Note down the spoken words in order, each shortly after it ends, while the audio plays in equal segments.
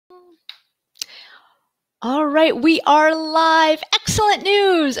All right, we are live. Excellent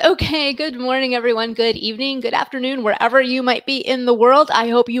news. Okay, good morning, everyone. Good evening, good afternoon, wherever you might be in the world. I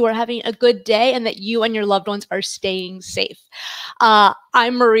hope you are having a good day and that you and your loved ones are staying safe.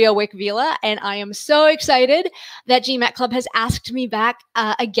 I'm Maria Wick-Vila, and I am so excited that GMAT Club has asked me back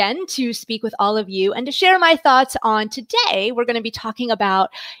again to speak with all of you and to share my thoughts on today. We're going to be talking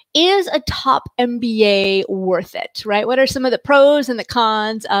about, is a top MBA worth it, right? What are some of the pros and the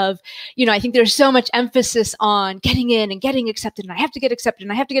cons of, I think there's so much emphasis on getting in and getting accepted, and I have to get accepted,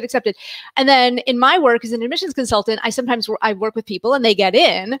 and I have to get accepted. And then in my work as an admissions consultant, I work with people and they get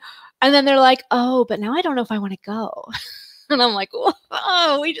in, and then they're like, oh, but now I don't know if I want to go. And I'm like,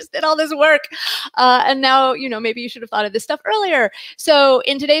 oh, we just did all this work. And now, maybe you should have thought of this stuff earlier. So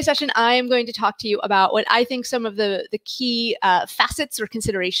in today's session, I am going to talk to you about what I think some of the key facets or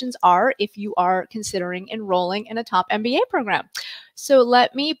considerations are if you are considering enrolling in a top MBA program. So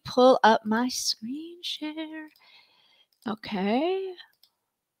let me pull up my screen share. Okay.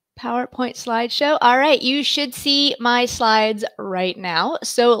 PowerPoint slideshow. All right, you should see my slides right now.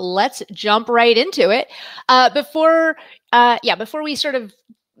 So let's jump right into it. Before we sort of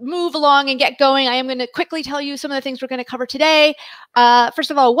move along and get going, I am going to quickly tell you some of the things we're going to cover today. First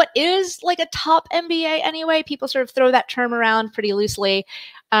of all, what is like a top MBA anyway? People sort of throw that term around pretty loosely.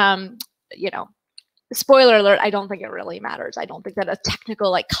 Spoiler alert, I don't think it really matters. I don't think that a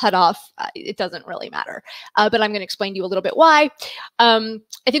technical cutoff, it doesn't really matter. But I'm going to explain to you a little bit why.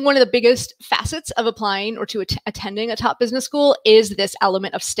 I think one of the biggest facets of applying or to attending a top business school is this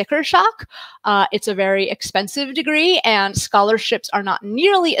element of sticker shock. It's a very expensive degree, and scholarships are not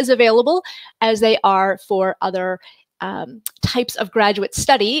nearly as available as they are for other types of graduate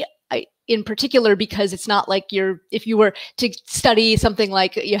study. In particular, because it's not like if you were to study something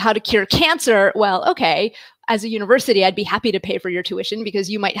like how to cure cancer, well, okay, as a university, I'd be happy to pay for your tuition because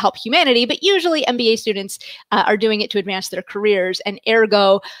you might help humanity, but usually MBA students are doing it to advance their careers, and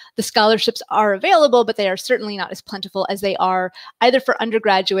ergo, the scholarships are available, but they are certainly not as plentiful as they are either for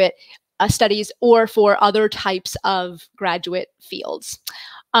undergraduate studies or for other types of graduate fields.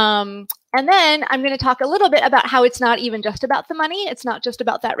 And then I'm going to talk a little bit about how it's not even just about the money. It's not just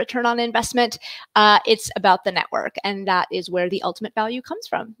about that return on investment. It's about the network, and that is where the ultimate value comes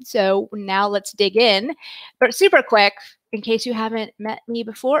from. So now let's dig in, but super quick, in case you haven't met me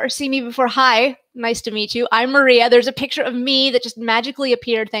before or seen me before. Hi, nice to meet you. I'm Maria. There's a picture of me that just magically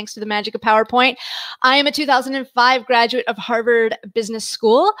appeared thanks to the magic of PowerPoint. I am a 2005 graduate of Harvard Business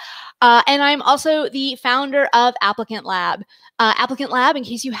School, and I'm also the founder of Applicant Lab. Applicant Lab, in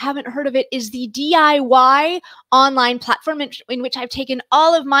case you haven't heard of it, is the DIY online platform in which I've taken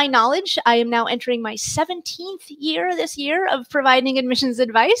all of my knowledge. I am now entering my 17th year this year of providing admissions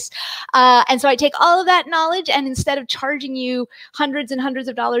advice. And so I take all of that knowledge, and instead of charging you hundreds and hundreds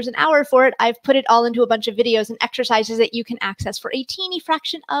of dollars an hour for it, I've put it all into a bunch of videos and exercises that you can access for a teeny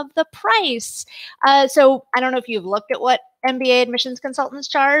fraction of the price. So I don't know if you've looked at what MBA admissions consultants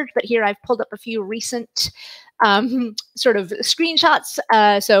charge, but here I've pulled up a few recent sort of screenshots.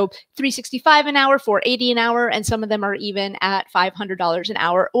 So $365 an hour, $480 an hour, and some of them are even at $500 an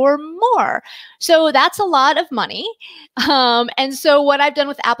hour or more. So that's a lot of money. And so what I've done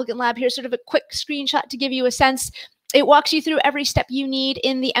with Applicant Lab here, sort of a quick screenshot to give you a sense. It walks you through every step you need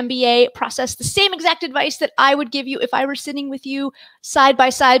in the MBA process, the same exact advice that I would give you if I were sitting with you side by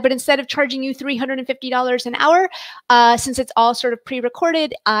side, but instead of charging you $350 an hour, since it's all sort of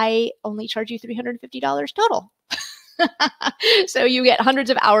pre-recorded, I only charge you $350 total. So you get hundreds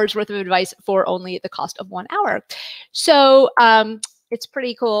of hours worth of advice for only the cost of 1 hour. So it's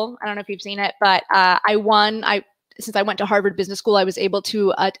pretty cool. I don't know if you've seen it, but since I went to Harvard Business School, I was able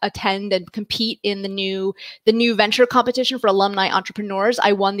to attend and compete in the new venture competition for alumni entrepreneurs.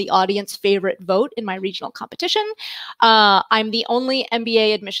 I won the audience favorite vote in my regional competition. I'm the only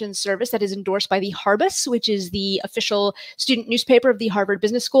MBA admissions service that is endorsed by the Harbus, which is the official student newspaper of the Harvard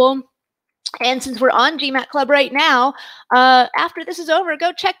Business School. And since we're on GMAT Club right now, after this is over,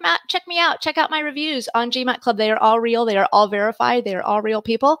 go check me out. Check out my reviews on GMAT Club. They are all real. They are all verified. They are all real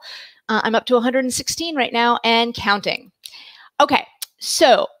people. I'm up to 116 right now and counting. Okay,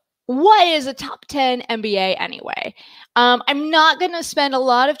 so what is a top 10 MBA anyway? I'm not going to spend a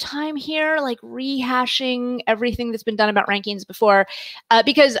lot of time here rehashing everything that's been done about rankings before,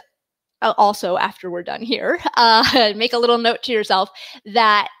 because also after we're done here, make a little note to yourself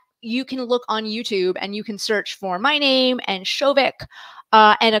that you can look on YouTube and you can search for my name and Shovik.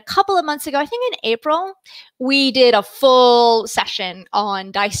 And a couple of months ago, I think in April, we did a full session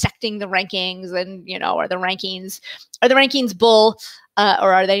on dissecting the rankings and, are the rankings bull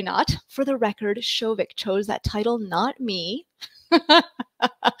or are they not? For the record, Shovik chose that title, not me.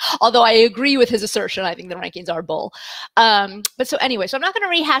 Although I agree with his assertion, I think the rankings are bull. But so anyway, so I'm not going to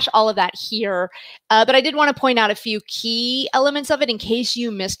rehash all of that here, but I did want to point out a few key elements of it in case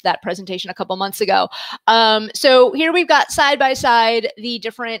you missed that presentation a couple months ago. So here we've got side by side the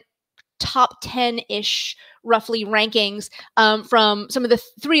different top 10-ish roughly rankings from some of the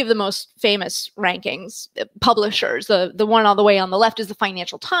three of the most famous rankings publishers. The one all the way on the left is the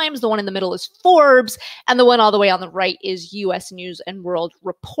Financial Times, the one in the middle is Forbes, and the one all the way on the right is US News and World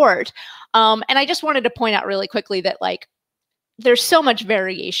Report. And I just wanted to point out really quickly that like there's so much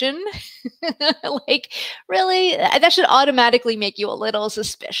variation. Like, really, that should automatically make you a little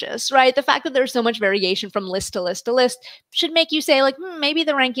suspicious, right? The fact that there's so much variation from list to list to list should make you say, like, maybe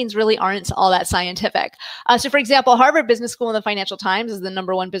the rankings really aren't all that scientific. So, for example, Harvard Business School in the Financial Times is the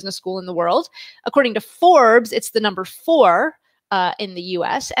 #1 business school in the world. According to Forbes, it's the #4 in the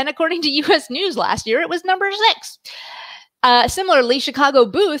US. And according to US News last year, it was #6. Similarly, Chicago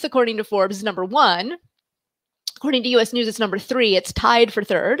Booth, according to Forbes, is #1. According to US News, it's #3. It's tied for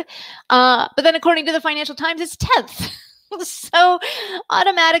 3rd. But then according to the Financial Times, it's 10th. So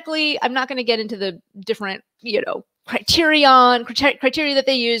automatically, I'm not going to get into the different, criteria that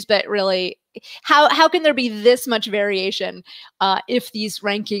they use, but really, how can there be this much variation if these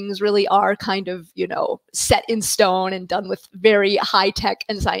rankings really are kind of, set in stone and done with very high tech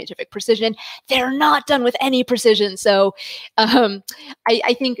and scientific precision? They're not done with any precision. So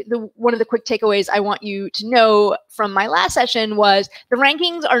I think one of the quick takeaways I want you to know from my last session was the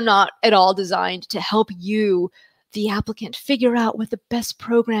rankings are not at all designed to help you, the applicant, figure out what the best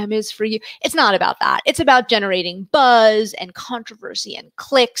program is for you. It's not about that. It's about generating buzz and controversy and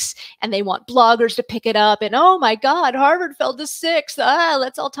clicks, and they want bloggers to pick it up and, oh my God, Harvard fell to 6th.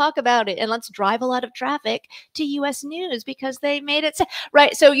 Let's all talk about it, and let's drive a lot of traffic to US News because they made it,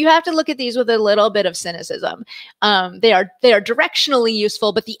 right? So you have to look at these with a little bit of cynicism. They are directionally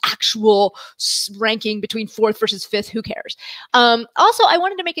useful, but the actual ranking between 4th versus 5th, who cares? Also, I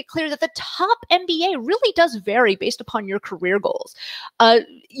wanted to make it clear that the top MBA really does vary based upon your career goals.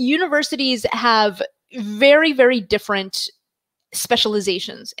 Universities have very, very different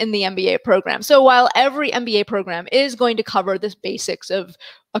specializations in the MBA program. So while every MBA program is going to cover the basics of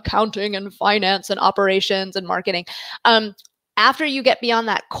accounting and finance and operations and marketing, after you get beyond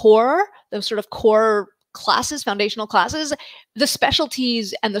that core, those sort of core classes, foundational classes, the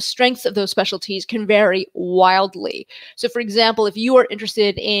specialties and the strengths of those specialties can vary wildly. So for example, if you are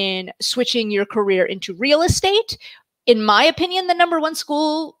interested in switching your career into real estate, in my opinion, the #1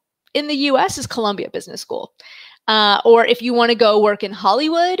 school in the US is Columbia Business School. Or if you want to go work in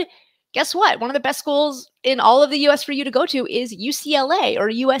Hollywood, guess what? One of the best schools in all of the US for you to go to is UCLA or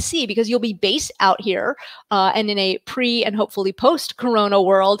USC, because you'll be based out here. And in a pre and hopefully post-corona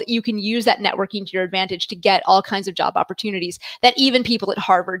world, you can use that networking to your advantage to get all kinds of job opportunities that even people at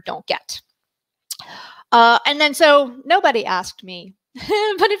Harvard don't get. And then so nobody asked me.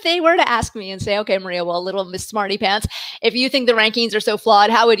 But if they were to ask me and say, okay, Maria, well, little Miss Smarty Pants, if you think the rankings are so flawed,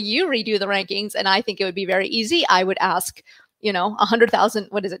 how would you redo the rankings? And I think it would be very easy. I would ask, 100,000,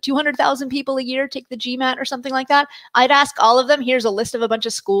 200,000 people a year take the GMAT or something like that. I'd ask all of them, here's a list of a bunch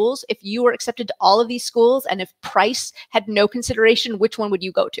of schools. If you were accepted to all of these schools and if price had no consideration, which one would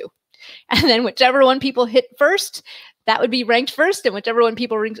you go to? And then whichever one people hit first, that would be ranked first. And whichever one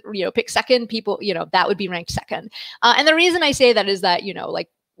people pick second, that would be ranked second. And the reason I say that is that, like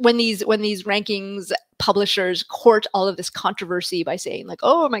when these rankings publishers court all of this controversy by saying like,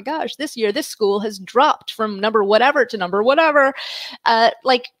 oh my gosh, this year this school has dropped from number whatever to number whatever.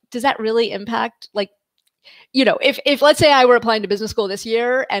 Like, does that really impact, like, if let's say I were applying to business school this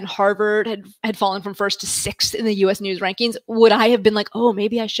year and Harvard had fallen from 1st to 6th in the US News rankings, would I have been like, oh,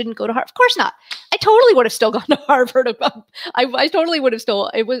 maybe I shouldn't go to Harvard? Of course not. I totally would have still gone to Harvard. I totally would have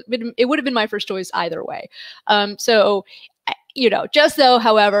still, it would have been my first choice either way. So just though,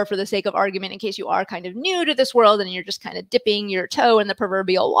 however, for the sake of argument, in case you are kind of new to this world and you're just kind of dipping your toe in the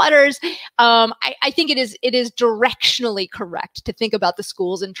proverbial waters, I think it is directionally correct to think about the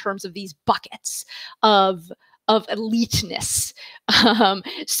schools in terms of these buckets of eliteness.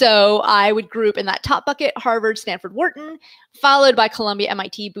 So I would group in that top bucket Harvard, Stanford, Wharton, followed by Columbia,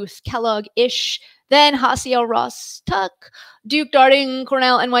 MIT, Booth, Kellogg-ish, then Hofstra, Ross, Tuck, Duke, Dartmouth,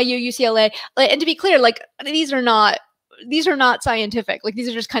 Cornell, NYU, UCLA. And to be clear, like these are not scientific. Like these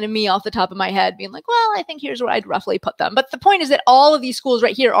are just kind of me off the top of my head being like, well, I think here's where I'd roughly put them. But the point is that all of these schools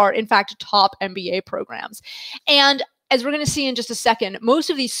right here are in fact top MBA programs. And as we're going to see in just a second, most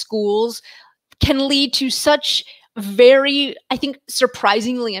of these schools can lead to such very, I think,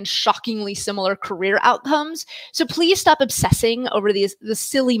 surprisingly and shockingly similar career outcomes. So please stop obsessing over the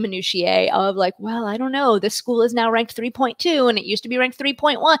silly minutiae of like, well, I don't know, this school is now ranked 3.2 and it used to be ranked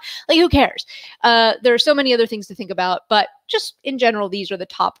 3.1. Like, who cares? There are so many other things to think about, but just in general, these are the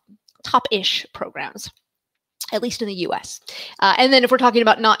top-ish programs, at least in the US. And then if we're talking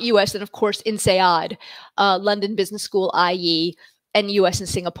about not US, then of course INSEAD, London Business School, IE, and US and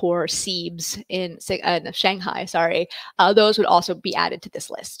Singapore, SEABS in Shanghai, sorry, those would also be added to this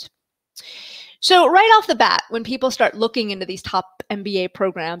list. So right off the bat, when people start looking into these top MBA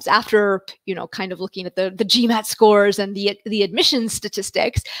programs, after, you know, kind of looking at the GMAT scores and the admissions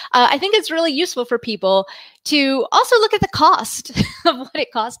statistics, I think it's really useful for people to also look at the cost of what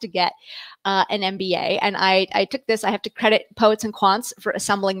it costs to get an MBA. And I took this, I have to credit Poets and Quants for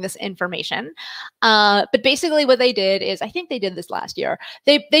assembling this information. But basically what they did is, I think they did this last year,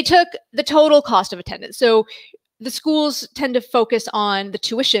 they took the total cost of attendance. So the schools tend to focus on the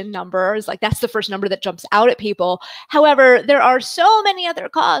tuition numbers, like that's the first number that jumps out at people. However, there are so many other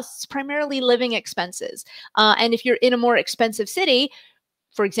costs, primarily living expenses. And if you're in a more expensive city,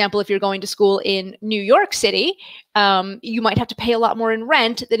 for example, if you're going to school in New York City, you might have to pay a lot more in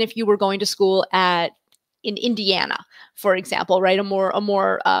rent than if you were going to school in Indiana, for example, right? A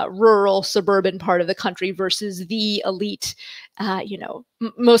more rural, suburban part of the country versus the elite,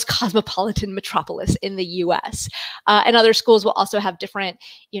 most cosmopolitan metropolis in the U.S. And other schools will also have different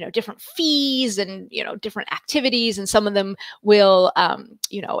fees and, different activities. And some of them will,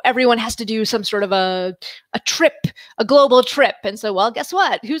 everyone has to do some sort of a trip, a global trip. And so, well, guess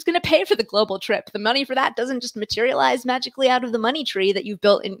what? Who's going to pay for the global trip? The money for that doesn't just materialize magically out of the money tree that you've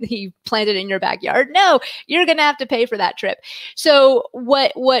built and you've planted in your backyard. No, you're going to have to pay for that trip. So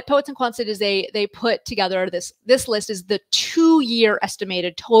what Poets and Quants did is they put together this list is the 2-year estimated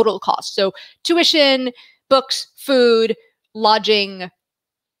total cost. So tuition, books, food, lodging,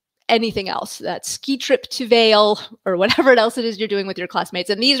 anything else, that ski trip to Vail or whatever else it is you're doing with your classmates.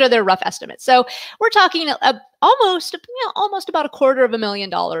 And these are their rough estimates. So we're talking almost about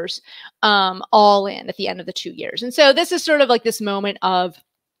 $250,000 all in at the end of the 2 years. And so this is sort of like this moment of,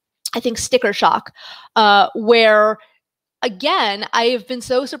 I think, sticker shock, where, again, I have been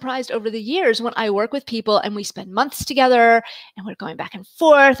so surprised over the years when I work with people and we spend months together and we're going back and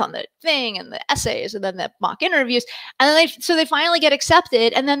forth on the thing and the essays and then the mock interviews. And then they finally get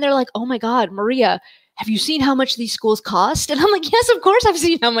accepted. And then they're like, oh my God, Maria, have you seen how much these schools cost? And I'm like, yes, of course I've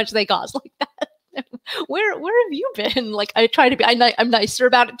seen how much they cost. Like that. Where have you been? Like, I try to be, I'm nicer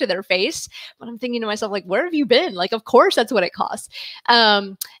about it to their face, but I'm thinking to myself, like, where have you been? Like, of course that's what it costs.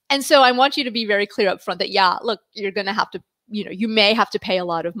 And so I want you to be very clear up front that, yeah, look, you're going to have to, you may have to pay a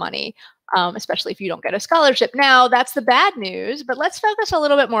lot of money, especially if you don't get a scholarship. Now, that's the bad news, but let's focus a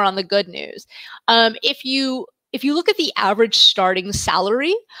little bit more on the good news. If you look at the average starting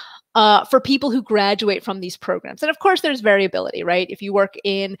salary for people who graduate from these programs, and of course there's variability, right? If you work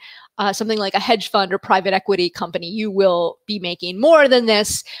in something like a hedge fund or private equity company, you will be making more than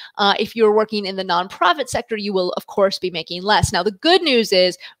this. If you're working in the nonprofit sector, you will, of course, be making less. Now, the good news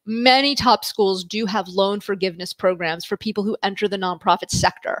is many top schools do have loan forgiveness programs for people who enter the nonprofit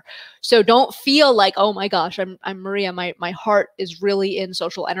sector. So don't feel like, oh my gosh, I'm Maria, my heart is really in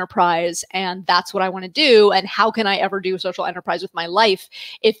social enterprise and that's what I want to do. And how can I ever do social enterprise with my life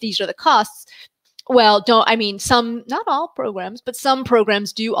if these are the costs? Well, not all programs, but some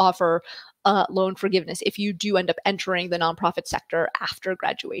programs do offer loan forgiveness if you do end up entering the nonprofit sector after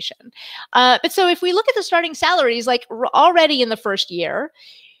graduation. But so if we look at the starting salaries, like already in the first year,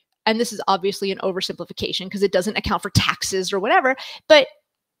 and this is obviously an oversimplification because it doesn't account for taxes or whatever, but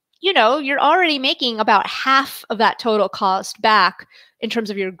you're already making about half of that total cost back in terms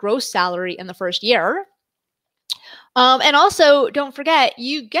of your gross salary in the first year. And also, don't forget,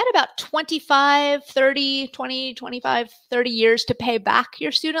 you get about 25, 30 years to pay back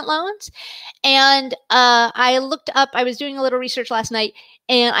your student loans. And I was doing a little research last night,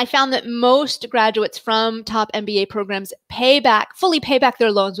 and I found that most graduates from top MBA programs fully pay back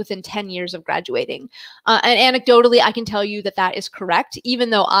their loans within 10 years of graduating. And anecdotally, I can tell you that that is correct. Even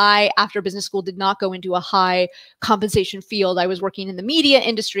though I, after business school, did not go into a high compensation field, I was working in the media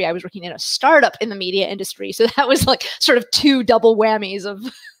industry. I was working in a startup in the media industry. So that was like sort of two double whammies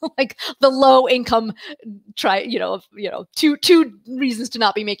of like the low income two reasons to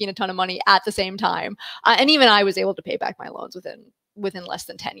not be making a ton of money at the same time. And even I was able to pay back my loans within less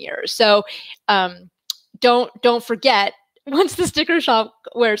than 10 years. So don't forget, once the sticker shock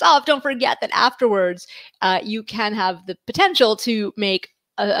wears off, don't forget that afterwards you can have the potential to make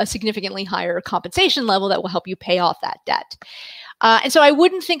a significantly higher compensation level that will help you pay off that debt. And so I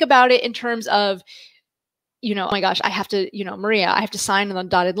wouldn't think about it in terms of oh my gosh, I have to, Maria, I have to sign on the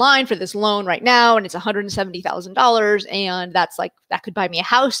dotted line for this loan right now, and it's $170,000, and that could buy me a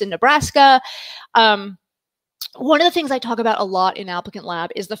house in Nebraska. One of the things I talk about a lot in Applicant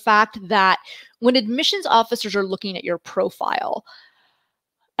Lab is the fact that when admissions officers are looking at your profile,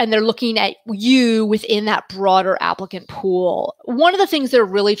 and they're looking at you within that broader applicant pool, one of the things they're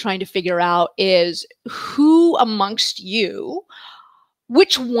really trying to figure out is who amongst you,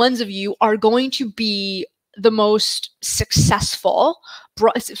 which ones of you are going to be the most successful,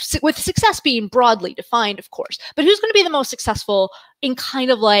 with success being broadly defined, of course, but who's going to be the most successful in kind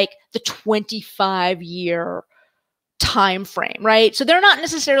of like the 25-year time frame, right? So they're not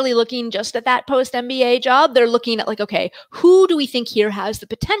necessarily looking just at that post-MBA job. They're looking at like, okay, who do we think here has the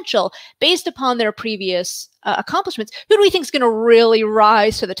potential based upon their previous accomplishments? Who do we think is going to really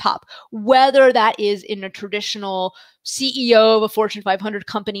rise to the top? Whether that is in a traditional CEO of a Fortune 500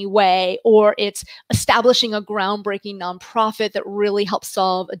 company way, or it's establishing a groundbreaking nonprofit that really helps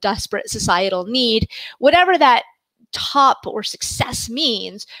solve a desperate societal need, whatever that top or success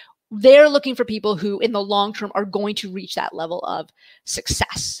means, they're looking for people who in the long term are going to reach that level of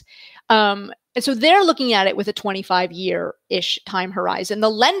success. And so they're looking at it with a 25-year-ish time horizon. The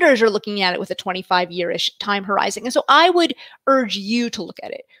lenders are looking at it with a 25-year-ish time horizon. And so I would urge you to look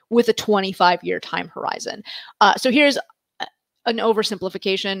at it with a 25-year time horizon. So here's an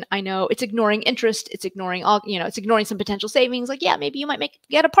oversimplification. I know it's ignoring interest. It's ignoring all, it's ignoring some potential savings. Like, yeah, maybe you might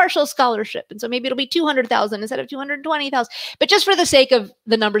get a partial scholarship. And so maybe it'll be 200,000 instead of 220,000. But just for the sake of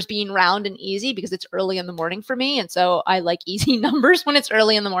the numbers being round and easy, because it's early in the morning for me. And so I like easy numbers when it's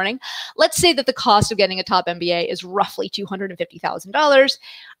early in the morning. Let's say that the cost of getting a top MBA is roughly $250,000.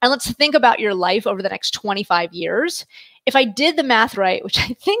 And let's think about your life over the next 25 years. If I did the math right, which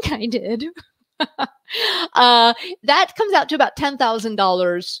I think I did, that comes out to about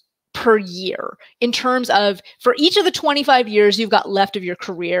 $10,000 per year in terms of, for each of the 25 years you've got left of your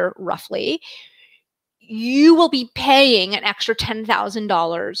career, roughly, you will be paying an extra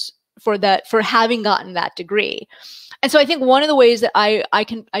 $10,000 for having gotten that degree. And so I think one of the ways that I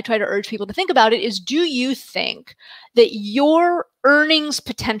try to urge people to think about it is, do you think that your earnings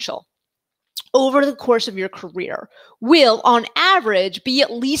potential over the course of your career will, on average, be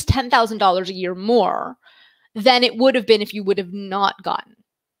at least $10,000 a year more than it would have been if you would have not gotten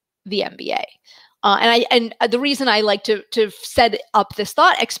the MBA? And the reason I like to set up this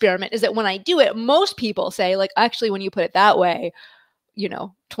thought experiment is that when I do it, most people say, like, actually, when you put it that way,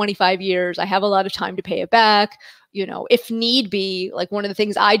 25 years, I have a lot of time to pay it back. If need be, like one of the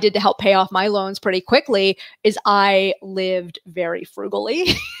things I did to help pay off my loans pretty quickly is I lived very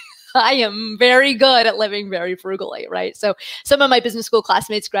frugally. I am very good at living very frugally, right? So some of my business school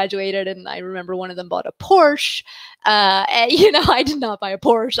classmates graduated, and I remember one of them bought a Porsche. And, I did not buy a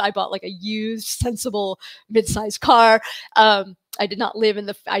Porsche. I bought like a used, sensible, mid-sized car. I did not live in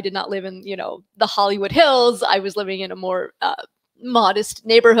the Hollywood Hills. I was living in a more modest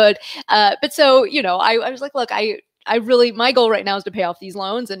neighborhood. But so, I was like, look, I really, my goal right now is to pay off these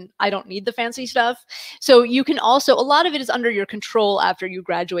loans, and I don't need the fancy stuff. So you can also, a lot of it is under your control after you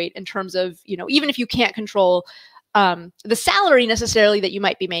graduate in terms of, even if you can't control the salary necessarily that you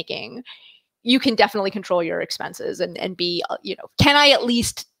might be making, you can definitely control your expenses and be, can I at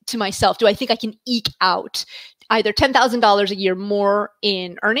least to myself, do I think I can eke out either $10,000 a year more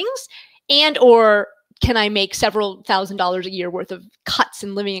in earnings, and or can I make several $1,000s a year worth of cuts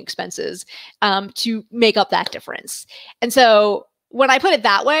in living expenses to make up that difference? And so when I put it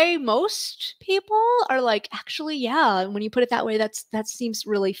that way, most people are like, actually, yeah, when you put it that way, that seems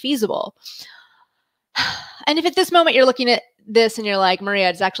really feasible. And if at this moment you're looking at this and you're like,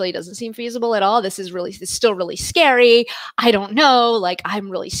 Maria, it actually doesn't seem feasible at all. This is still really scary. I don't know. Like, I'm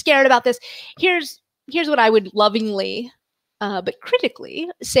really scared about this. Here's what I would lovingly but critically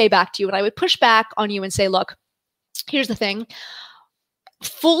say back to you. And I would push back on you and say, look, here's the thing.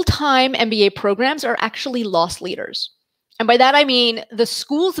 Full-time MBA programs are actually loss leaders. And by that, I mean, the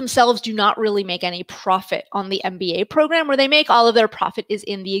schools themselves do not really make any profit on the MBA program. Where they make all of their profit is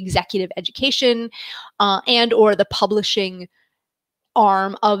in the executive education and or the publishing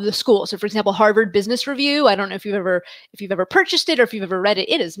arm of the school. So for example, Harvard Business Review, I don't know if you've ever purchased it or if you've ever read it.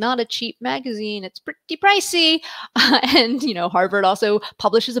 It is not a cheap magazine. It's pretty pricey. And Harvard also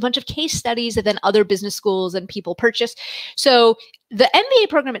publishes a bunch of case studies that then other business schools and people purchase. So the MBA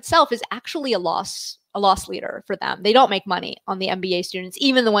program itself is actually a loss leader for them. They don't make money on the MBA students,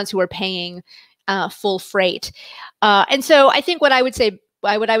 even the ones who are paying full freight. And so I think what I would say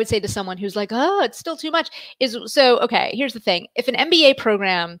to someone who's like, oh, it's still too much is, so, okay, here's the thing. If an MBA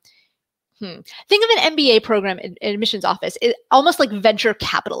program Think of an MBA program in admissions office, almost like venture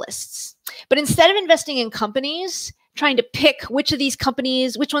capitalists. But instead of investing in companies, trying to pick which of these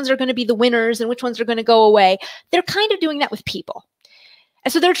companies, which ones are going to be the winners and which ones are going to go away, they're kind of doing that with people.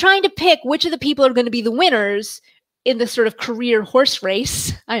 And so they're trying to pick which of the people are going to be the winners in this sort of career horse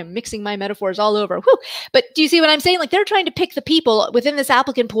race. I am mixing my metaphors all over. Whew. But do you see what I'm saying? Like, they're trying to pick the people within this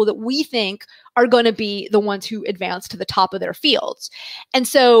applicant pool that we think are going to be the ones who advance to the top of their fields. And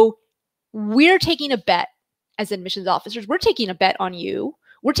so we're taking a bet as admissions officers. We're taking a bet on you.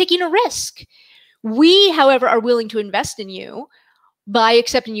 We're taking a risk. We, however, are willing to invest in you by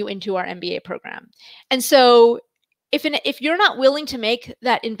accepting you into our MBA program. And so if you're not willing to make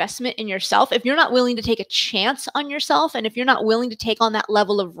that investment in yourself, if you're not willing to take a chance on yourself, and if you're not willing to take on that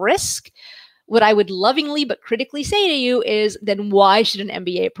level of risk, what I would lovingly but critically say to you is, then why should an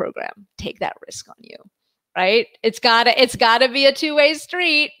MBA program take that risk on you? Right? It's gotta be a two-way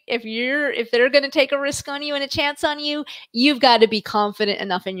street. If they're going to take a risk on you and a chance on you, you've got to be confident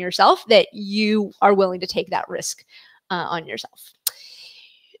enough in yourself that you are willing to take that risk on yourself.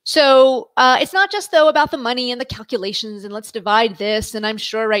 So it's not just, though, about the money and the calculations and let's divide this. And I'm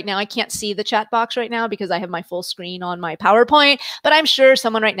sure right now, I can't see the chat box right now because I have my full screen on my PowerPoint, but I'm sure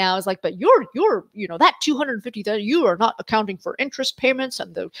someone right now is like, but you're that 250, you are not accounting for interest payments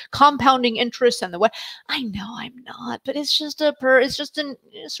and the compounding interest and the what. I know I'm not, but it's just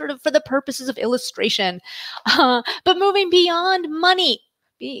sort of for the purposes of illustration. But moving beyond money,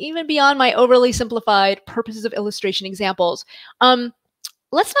 even beyond my overly simplified purposes of illustration examples,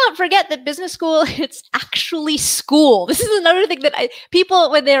 let's not forget that business school, it's actually school. This is another thing that people,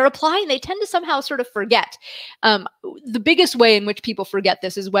 when they're applying, they tend to somehow sort of forget. The biggest way in which people forget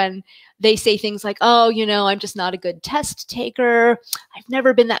this is when they say things like, oh, I'm just not a good test taker. I've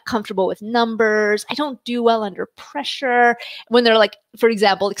never been that comfortable with numbers. I don't do well under pressure. When they're like, for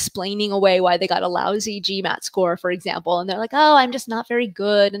example, explaining away why they got a lousy GMAT score, for example, and they're like, oh, I'm just not very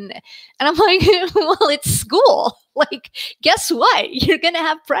good. And I'm like, well, it's school. Like, guess what? You're going to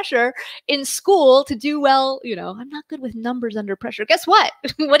have pressure in school to do well. I'm not good with numbers under pressure. Guess what?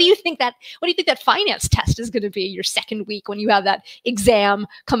 What do you think that finance test is going to be your second week when you have that exam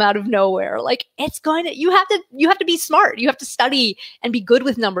come out of nowhere? Like, you have to be smart. You have to study and be good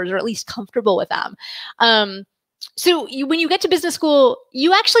with numbers, or at least comfortable with them. So when you get to business school,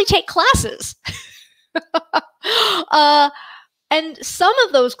 you actually take classes. And some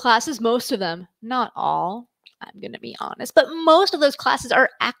of those classes, most of them, not all, I'm going to be honest, but most of those classes are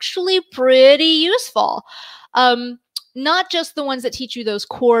actually pretty useful. Not just the ones that teach you those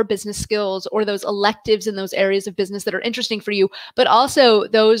core business skills or those electives in those areas of business that are interesting for you, but also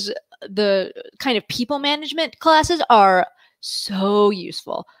the kind of people management classes are so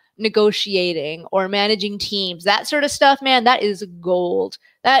useful. Negotiating or managing teams, that sort of stuff, man, that is gold.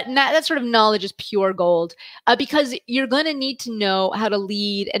 That sort of knowledge is pure gold, because you're going to need to know how to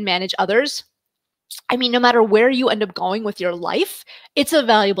lead and manage others. I mean, no matter where you end up going with your life, it's a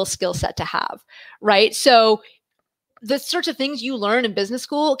valuable skill set to have, right? So the sorts of things you learn in business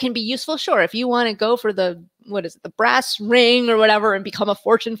school can be useful. Sure, if you want to go for the brass ring or whatever and become a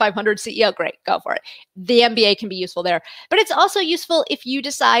Fortune 500 CEO, great, go for it. The MBA can be useful there. But it's also useful if you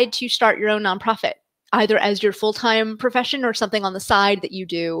decide to start your own nonprofit, either as your full-time profession or something on the side that you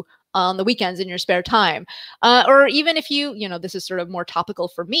do on the weekends in your spare time. Or even if this is sort of more topical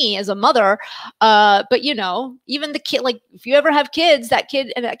for me as a mother, but even the kid, like if you ever have kids, that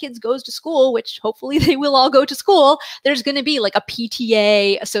kid goes to school, which hopefully they will all go to school, there's going to be like a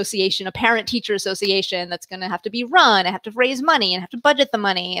PTA association, a parent teacher association that's going to have to be run and have to raise money and have to budget the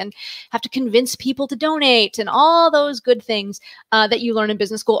money and have to convince people to donate, and all those good things that you learn in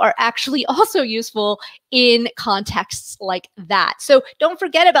business school are actually also useful in contexts like that. So don't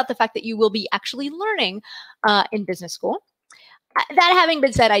forget about the fact that you will be actually learning in business school. That having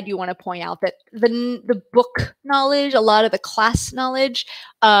been said, I do want to point out that the book knowledge, a lot of the class knowledge,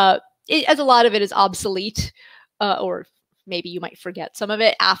 as a lot of it is obsolete, or maybe you might forget some of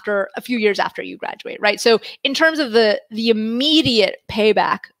it after a few years after you graduate, right? So in terms of the immediate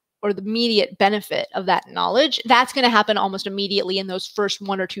payback or the immediate benefit of that knowledge, that's going to happen almost immediately in those first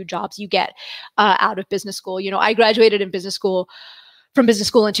one or two jobs you get out of business school. I graduated from business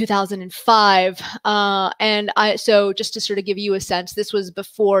school in 2005. So just to sort of give you a sense, this was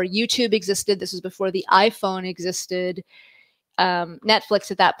before YouTube existed. This was before the iPhone existed.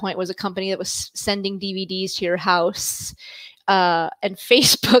 Netflix at that point was a company that was sending DVDs to your house. And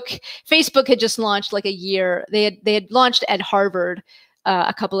Facebook had just launched like a year. They had launched at Harvard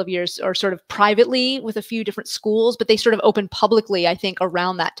a couple of years, or sort of privately with a few different schools, but they sort of opened publicly, I think,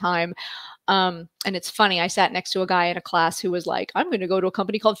 around that time. And it's funny, I sat next to a guy in a class who was like, I'm going to go to a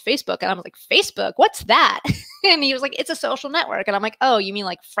company called Facebook. And I was like, Facebook? What's that? And he was like, it's a social network. And I'm like, oh, you mean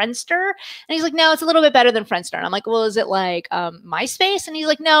like Friendster? And he's like, no, it's a little bit better than Friendster. And I'm like, well, is it like MySpace? And he's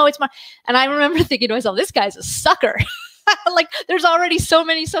like, no, it's my. And I remember thinking to myself, this guy's a sucker. Like, there's already so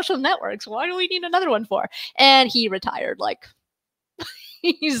many social networks. Why do we need another one for? And he retired. Like,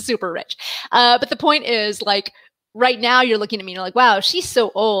 he's super rich. But the point is, like, right now you're looking at me and you're like, wow, she's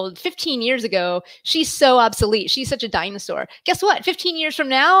so old. 15 years ago, she's so obsolete. She's such a dinosaur. Guess what? 15 years from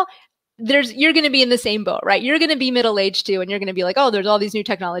now, you're going to be in the same boat, right? You're going to be middle-aged too. And you're going to be like, oh, there's all these new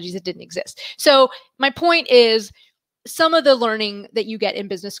technologies that didn't exist. So my point is, some of the learning that you get in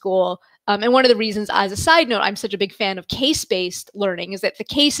business school, and one of the reasons, as a side note, I'm such a big fan of case-based learning, is that the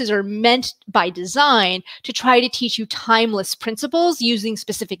cases are meant by design to try to teach you timeless principles using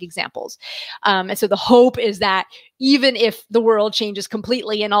specific examples. And so the hope is that even if the world changes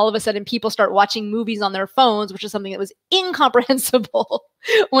completely and all of a sudden people start watching movies on their phones, which is something that was incomprehensible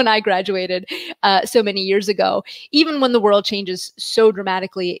when I graduated so many years ago, even when the world changes so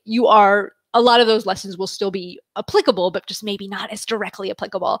dramatically, a lot of those lessons will still be applicable, but just maybe not as directly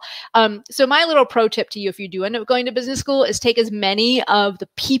applicable. So my little pro tip to you, if you do end up going to business school, is take as many of the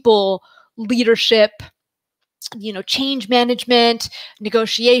people, leadership, change management,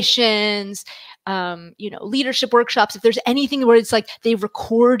 negotiations, leadership workshops. If there's anything where it's like they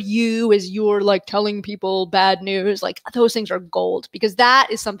record you as you're like telling people bad news, like those things are gold, because that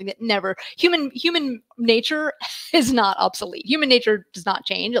is something that never, human nature is not obsolete. Human nature does not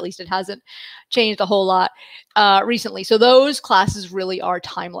change. At least it hasn't changed a whole lot recently. So those classes really are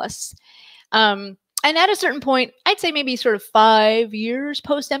timeless. And at a certain point, I'd say maybe sort of 5 years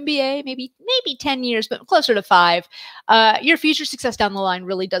post MBA, maybe 10 years, but closer to 5, your future success down the line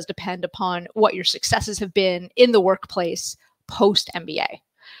really does depend upon what your successes have been in the workplace post MBA.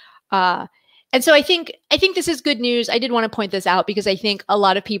 And so I think this is good news. I did want to point this out because I think a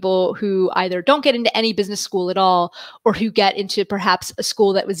lot of people who either don't get into any business school at all, or who get into perhaps a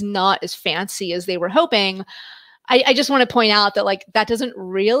school that was not as fancy as they were hoping, I just want to point out that, like, that doesn't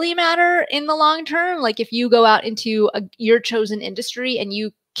really matter in the long term. Like, if you go out into your chosen industry and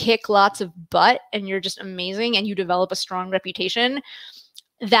you kick lots of butt and you're just amazing and you develop a strong reputation,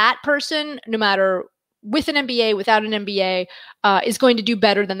 that person, no matter with an MBA, without an MBA, is going to do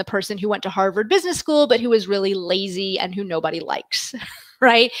better than the person who went to Harvard Business School, but who was really lazy and who nobody likes,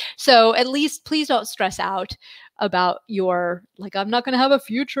 right? So at least please don't stress out about I'm not going to have a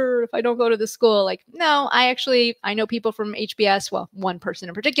future if I don't go to this school. Like, no, I know people from HBS, well, one person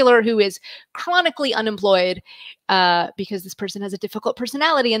in particular who is chronically unemployed because this person has a difficult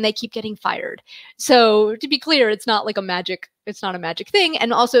personality and they keep getting fired. So to be clear, it's not a magic thing.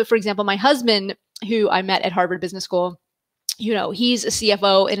 And also, for example, my husband, who I met at Harvard Business School, he's a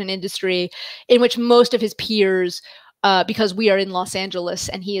CFO in an industry in which most of his peers, because we are in Los Angeles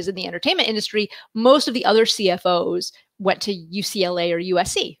and he is in the entertainment industry, most of the other CFOs went to UCLA or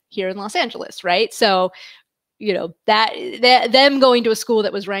USC here in Los Angeles, right? So, them going to a school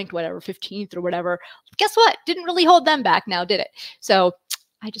that was ranked, 15th or whatever, guess what? Didn't really hold them back now, did it? So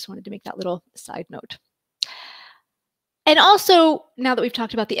I just wanted to make that little side note. And also, now that we've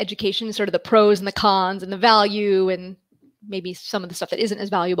talked about the education, sort of the pros and the cons and the value and maybe some of the stuff that isn't as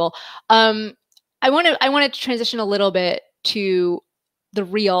valuable, I want to transition a little bit to the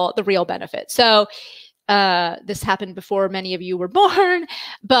real benefit. So this happened before many of you were born,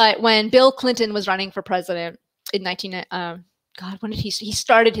 but when Bill Clinton was running for president in when did he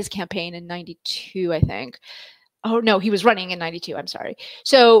started his campaign in 92, I think. Oh no, he was running in 92. I'm sorry.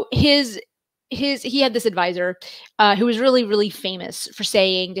 So he had this advisor who was really, really famous for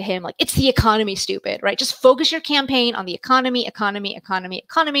saying to him, like, it's the economy, stupid, right? Just focus your campaign on the economy,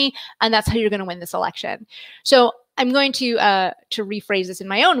 and that's how you're going to win this election. So I'm going to rephrase this in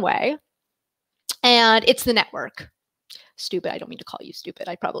my own way, and it's the network. Stupid. I don't mean to call you stupid.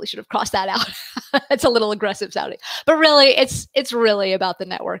 I probably should have crossed that out. It's a little aggressive sounding, but really it's really about the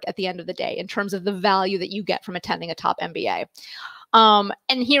network at the end of the day in terms of the value that you get from attending a top MBA. And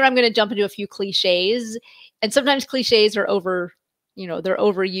here I'm going to jump into a few cliches, and sometimes cliches are they're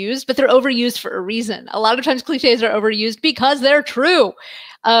overused, but they're overused for a reason. A lot of times cliches are overused because they're true.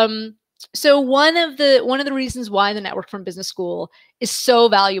 So one of the reasons why the network from business school is so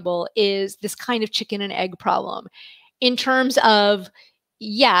valuable is this kind of chicken and egg problem. In terms of,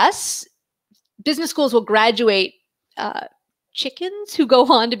 yes, business schools will graduate chickens who go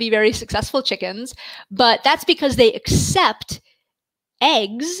on to be very successful chickens, but that's because they accept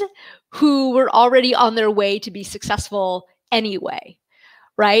eggs who were already on their way to be successful anyway,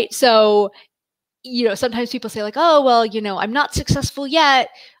 right? So, sometimes people say like, oh, well, I'm not successful yet.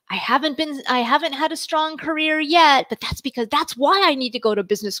 I haven't had a strong career yet, but that's why I need to go to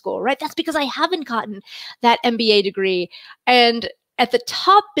business school, right? That's because I haven't gotten that MBA degree. And at the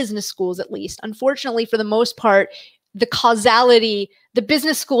top business schools, at least, unfortunately, for the most part, the causality, the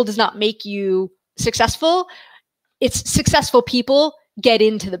business school does not make you successful. It's successful people get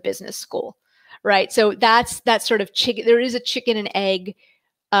into the business school, right? So that's that sort of chicken. There is a chicken and egg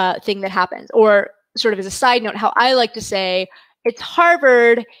thing that happens. Or sort of as a side note, how I like to say, it's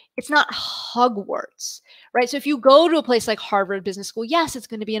Harvard, it's not Hogwarts, right? So if you go to a place like Harvard Business School, yes, it's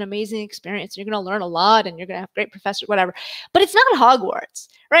going to be an amazing experience. You're going to learn a lot and you're going to have great professors, whatever. But it's not Hogwarts,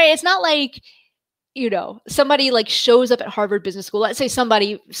 right? It's not like, you know, somebody like shows up at Harvard Business School. Let's say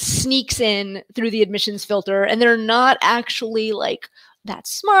somebody sneaks in through the admissions filter and they're not actually like that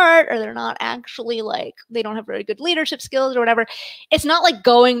smart, or they're not actually like, they don't have very good leadership skills or whatever. It's not like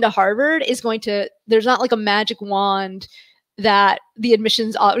going to Harvard is going to, there's not like a magic wand that the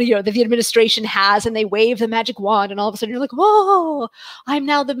admissions, you know, that the administration has, and they wave the magic wand and all of a sudden you're like, whoa, I'm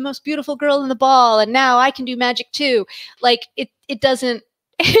now the most beautiful girl in the ball and now I can do magic too. Like it doesn't,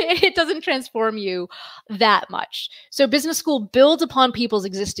 it doesn't transform you that much. So business school builds upon people's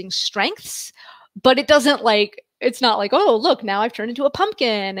existing strengths, but it doesn't like, it's not like, oh, look, now I've turned into a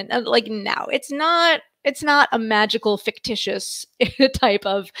pumpkin. And like, no, it's not a magical, fictitious type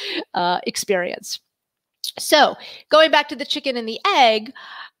of experience. So going back to the chicken and the egg,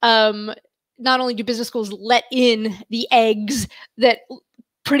 not only do business schools let in the eggs that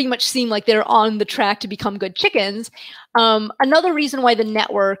pretty much seem like they're on the track to become good chickens, another reason why the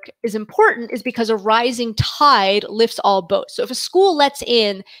network is important is because a rising tide lifts all boats. So if a school lets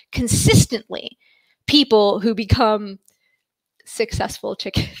in consistently people who become successful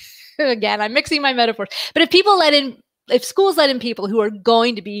chickens, again, I'm mixing my metaphors, but if schools let in people who are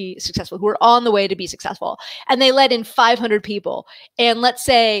going to be successful, who are on the way to be successful, and they let in 500 people, and let's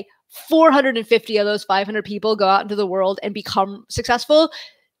say 450 of those 500 people go out into the world and become successful,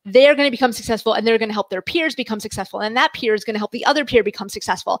 they're going to become successful and they're going to help their peers become successful. And that peer is going to help the other peer become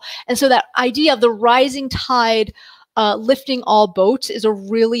successful. And so that idea of the rising tide lifting all boats is a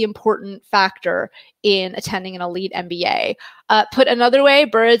really important factor in attending an elite MBA. Put another way,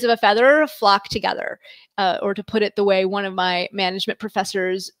 birds of a feather flock together. Or to put it the way one of my management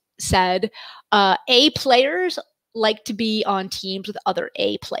professors said, A players like to be on teams with other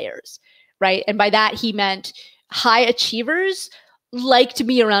A players, right? And by that, he meant high achievers like to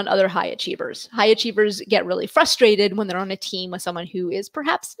be around other high achievers. High achievers get really frustrated when they're on a team with someone who is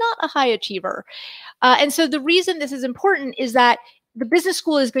perhaps not a high achiever. And so the reason this is important is that the business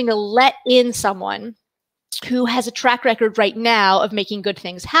school is going to let in someone who has a track record right now of making good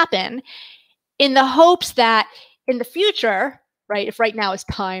things happen, in the hopes that in the future, right, if right now is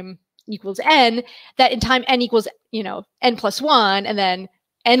time equals n, that in time n equals, you know, n plus 1, and then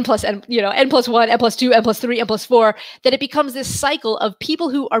n plus n, you know, n plus 1, n plus 2, n plus 3, n plus 4, that it becomes this cycle of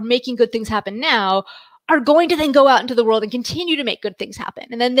people who are making good things happen now are going to then go out into the world and continue to make good things happen.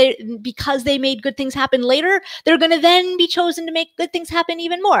 And then because they made good things happen later, they're going to then be chosen to make good things happen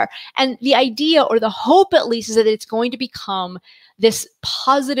even more. And the idea, or the hope at least, is that it's going to become this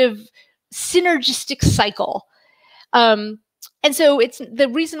positive synergistic cycle. And so it's the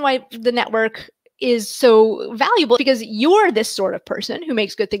reason why the network is so valuable, because you're this sort of person who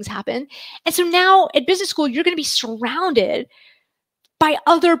makes good things happen. And so now at business school, you're going to be surrounded by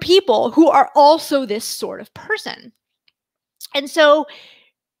other people who are also this sort of person. And so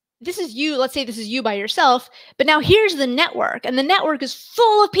this is you, let's say this is you by yourself, but now here's the network, and the network is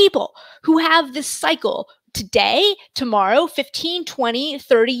full of people who have this cycle today, tomorrow, 15, 20,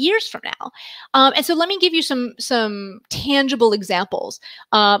 30 years from now. And so let me give you some tangible examples.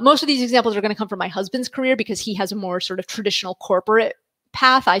 Most of these examples are going to come from my husband's career because he has a more sort of traditional corporate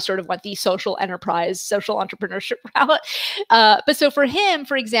path. I sort of went the social enterprise, social entrepreneurship route. But so for him,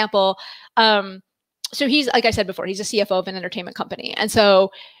 for example, so he's, like I said before, he's a CFO of an entertainment company. And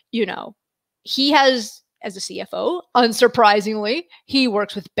so, you know, he has, as a CFO, unsurprisingly, he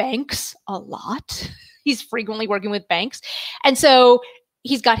works with banks a lot. He's frequently working with banks. And so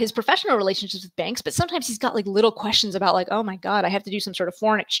he's got his professional relationships with banks, but sometimes he's got like little questions about like, oh my God, I have to do some sort of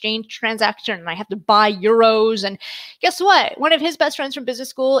foreign exchange transaction and I have to buy euros. And guess what? One of his best friends from business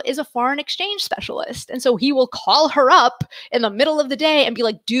school is a foreign exchange specialist. And so he will call her up in the middle of the day and be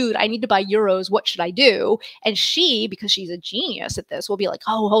like, dude, I need to buy euros. What should I do? And she, because she's a genius at this, will be like,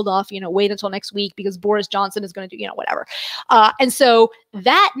 oh, hold off, wait until next week because Boris Johnson is going to do, whatever. And so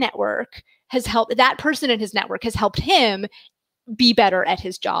that network has helped, that person in his network has helped him be better at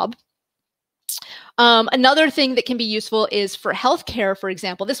his job. Another thing that can be useful is for healthcare, for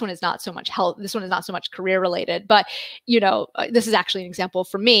example. This one is not so much health. This one is not so much career related, but this is actually an example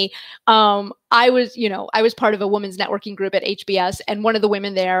for me. I was part of a women's networking group at HBS, and one of the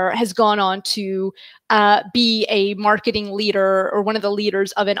women there has gone on to be a marketing leader or one of the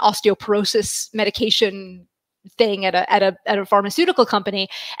leaders of an osteoporosis medication thing at a pharmaceutical company,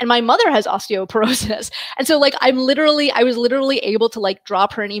 and my mother has osteoporosis. And so like I was literally able to like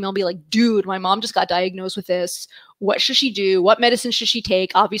drop her an email and be like, dude, my mom just got diagnosed with this. What should she do? What medicine should she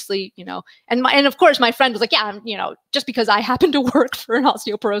take? Obviously, and of course my friend was like, yeah, just because I happen to work for an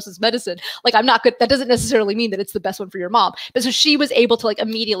osteoporosis medicine, like I'm not good. That doesn't necessarily mean that it's the best one for your mom. But so she was able to like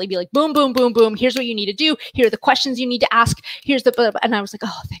immediately be like, boom, boom, boom, boom. Here's what you need to do. Here are the questions you need to ask. And I was like,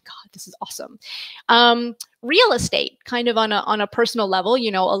 oh, thank God, this is awesome. Real estate, kind of on a personal level,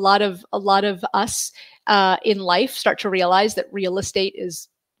 a lot of us in life start to realize that real estate is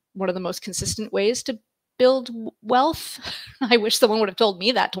one of the most consistent ways to build wealth. I wish someone would have told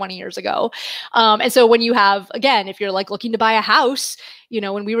me that 20 years ago. And so when you have, again, if you're like looking to buy a house,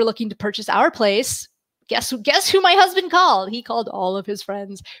 when we were looking to purchase our place, guess who my husband called? He called all of his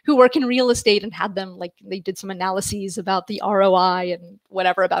friends who work in real estate and had them, like, they did some analyses about the ROI and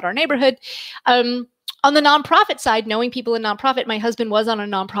whatever about our neighborhood. On the nonprofit side, knowing people in nonprofit, my husband was on a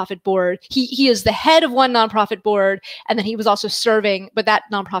nonprofit board. He is the head of one nonprofit board, and then he was also serving, but that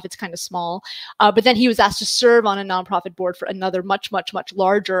nonprofit's kind of small. But then he was asked to serve on a nonprofit board for another much, much, much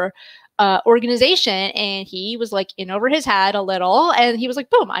larger organization. And he was like in over his head a little, and he was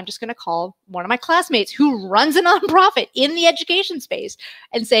like, boom, I'm just going to call one of my classmates who runs a nonprofit in the education space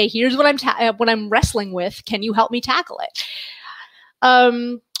and say, here's what I'm wrestling with. Can you help me tackle it?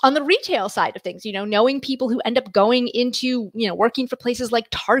 On the retail side of things, knowing people who end up going into, working for places like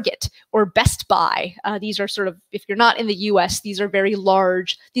Target or Best Buy. These are sort of, if you're not in the US, these are very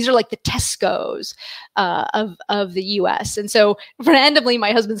large. These are like the Tesco's of the US. And so randomly,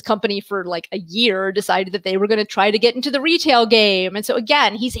 my husband's company for like a year decided that they were going to try to get into the retail game. And so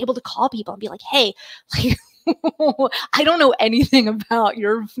again, he's able to call people and be like, hey, like, I don't know anything about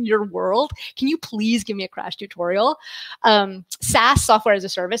your world. Can you please give me a crash tutorial? SaaS, software as a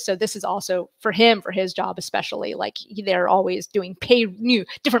service. So this is also for him, for his job especially. Like they're always doing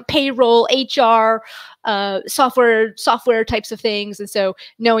different payroll, HR, software types of things. And so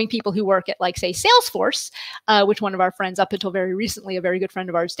knowing people who work at, like, say, Salesforce, which one of our friends up until very recently, a very good friend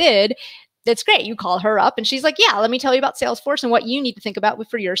of ours did. That's great. You call her up and she's like, yeah, let me tell you about Salesforce and what you need to think about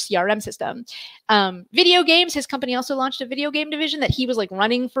for your CRM system. Video games, his company also launched a video game division that he was like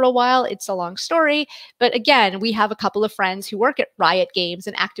running for a while. It's a long story. But again, we have a couple of friends who work at Riot Games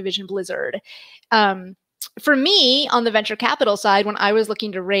and Activision Blizzard. For me, on the venture capital side, when I was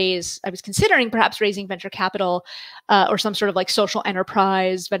looking to I was considering perhaps raising venture capital or some sort of like social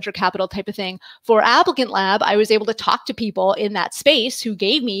enterprise venture capital type of thing for Applicant Lab. I was able to talk to people in that space who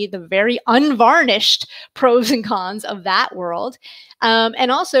gave me the very unvarnished pros and cons of that world.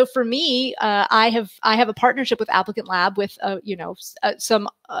 And also for me, I have a partnership with Applicant Lab with some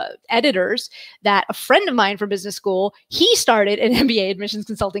editors that a friend of mine from business school, he started an MBA admissions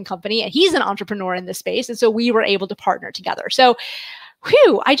consulting company, and he's an entrepreneur in this space. And so we were able to partner together. So,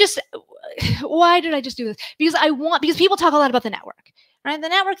 why did I just do this? Because people talk a lot about the network, right? The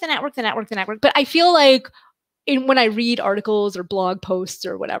network. But I feel like when I read articles or blog posts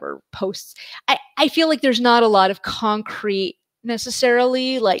or whatever posts, I feel like there's not a lot of concrete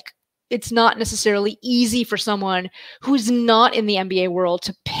necessarily, like it's not necessarily easy for someone who's not in the MBA world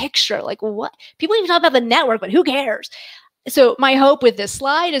to picture, like, what people even talk about the network, but who cares? So my hope with this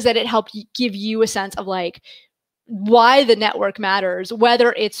slide is that it helped give you a sense of like why the network matters,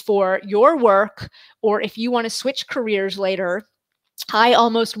 whether it's for your work or if you want to switch careers later. I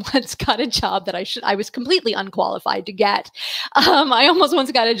almost once got a job that I was completely unqualified to get. I almost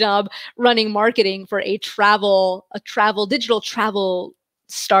once got a job running marketing for a digital travel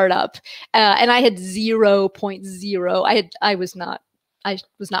startup. And I had 0.0. I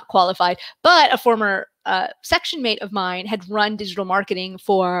was not qualified, but a former section mate of mine had run digital marketing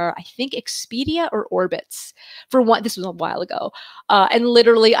for, I think, Expedia or Orbitz this was a while ago. And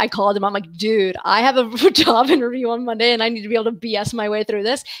literally I called him. I'm like, dude, I have a job interview on Monday and I need to be able to BS my way through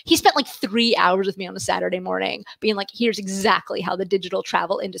this. He spent like 3 hours with me on a Saturday morning being like, here's exactly how the digital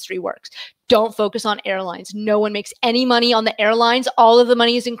travel industry works. Don't focus on airlines. No one makes any money on the airlines. All of the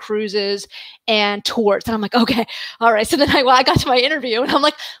money is in cruises and tours. And I'm like, okay, all right. So then I got to my interview and I'm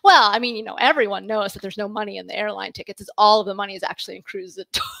like, well, I mean, everyone knows that there's no money in the airline tickets. It's all of the money is actually in cruises and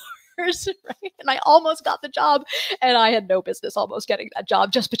tours, right? And I almost got the job, and I had no business almost getting that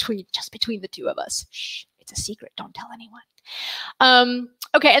job just between the two of us. Shh, It's a secret. Don't tell anyone.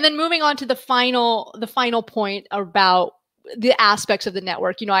 Okay, and then moving on to the final point about the aspects of the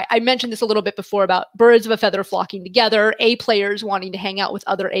network. I mentioned this a little bit before about birds of a feather flocking together, A players wanting to hang out with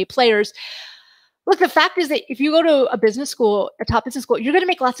other A players. Look, the fact is that if you go to a business school, a top business school, you're going to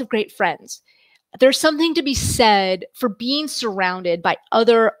make lots of great friends. There's something to be said for being surrounded by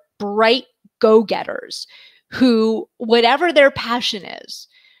other bright go-getters who, whatever their passion is,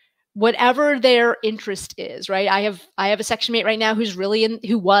 whatever their interest is, right? I have a section mate right now who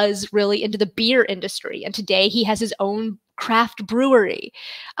was really into the beer industry, and today he has his own craft brewery.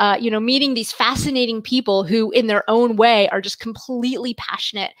 Meeting these fascinating people who, in their own way, are just completely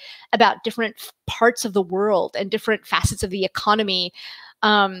passionate about different parts of the world and different facets of the economy,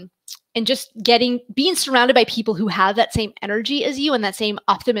 and just being surrounded by people who have that same energy as you and that same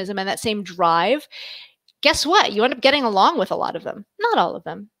optimism and that same drive. Guess what? You end up getting along with a lot of them, not all of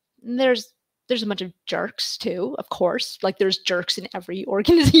them. There's a bunch of jerks too, of course. Like, there's jerks in every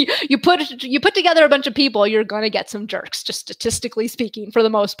organization. You put together a bunch of people, you're going to get some jerks, just statistically speaking, for the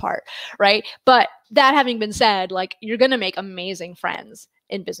most part, right? But that having been said, like, you're going to make amazing friends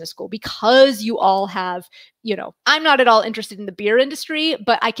in business school because you all have, I'm not at all interested in the beer industry,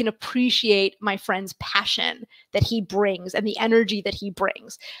 but I can appreciate my friend's passion that he brings and the energy that he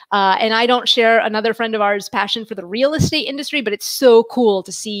brings. And I don't share another friend of ours' passion for the real estate industry, but it's so cool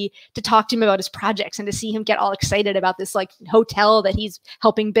to talk to him about his projects and to see him get all excited about this like hotel that he's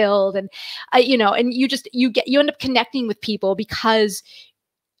helping build. And, and you end up connecting with people because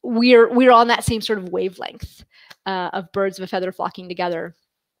we're on that same sort of wavelength of birds of a feather flocking together.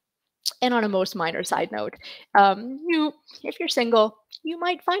 And on a most minor side note, if you're single, you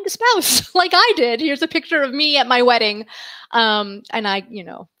might find a spouse like I did. Here's a picture of me at my wedding. And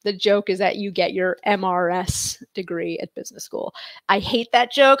the joke is that you get your MRS degree at business school. I hate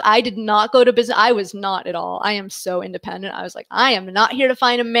that joke. I did not go to business. I was not at all. I am so independent. I was like, I am not here to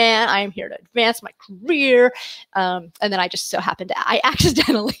find a man. I am here to advance my career. And then I just so happened to, I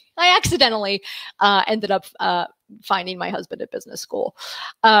accidentally ended up finding my husband at business school.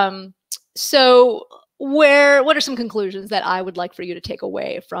 So what are some conclusions that I would like for you to take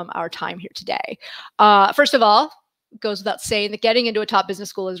away from our time here today? First of all, it goes without saying that getting into a top business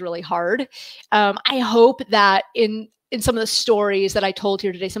school is really hard. I hope that in some of the stories that I told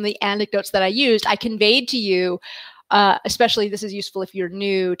here today, some of the anecdotes that I used, I conveyed to you, especially this is useful if you're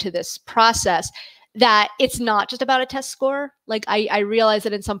new to this process, that it's not just about a test score. Like I realize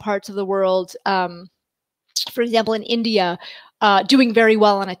that in some parts of the world, for example, in India, doing very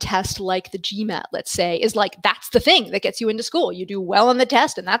well on a test like the GMAT, let's say, is like, that's the thing that gets you into school. You do well on the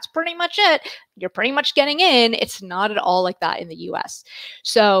test and that's pretty much it. You're pretty much getting in. It's not at all like that in the US.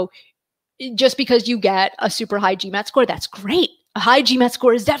 So just because you get a super high GMAT score, that's great. A high GMAT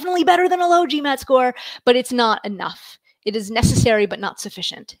score is definitely better than a low GMAT score, but it's not enough. It is necessary, but not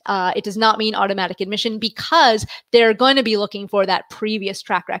sufficient. It does not mean automatic admission because they're going to be looking for that previous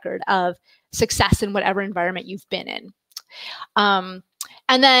track record of success in whatever environment you've been in. And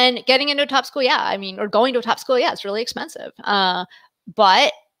then getting into a top school, or going to a top school, it's really expensive.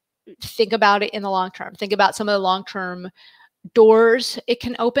 But think about it in the long term. Think about some of the long-term doors it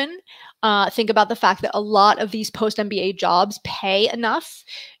can open. Think about the fact that a lot of these post-MBA jobs pay enough.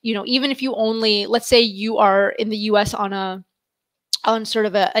 Even if you only, let's say you are in the US on sort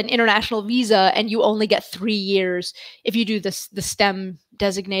of an international visa and you only get 3 years. If you do the STEM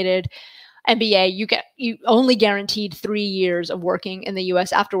designated MBA, you only guaranteed 3 years of working in the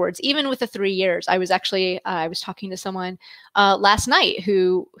US afterwards. Even with the 3 years, I was talking to someone last night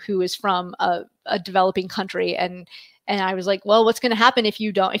who is from a developing country, and I was like, well, what's going to happen if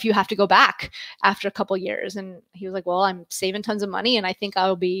you have to go back after a couple years? And he was like, well, I'm saving tons of money, and I think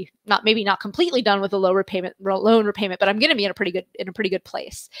I'll be maybe not completely done with the loan repayment, but I'm going to be in a pretty good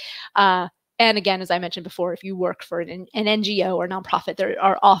place. And again, as I mentioned before, if you work for an NGO or nonprofit, there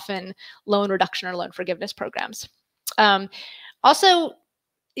are often loan reduction or loan forgiveness programs. Also,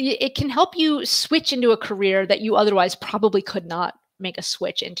 it can help you switch into a career that you otherwise probably could not make a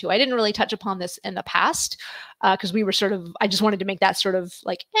switch into. I didn't really touch upon this in the past because we were I just wanted to make that sort of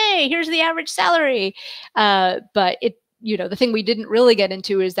like, hey, here's the average salary. But the thing we didn't really get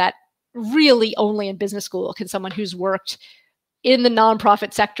into is that really only in business school can someone who's worked in the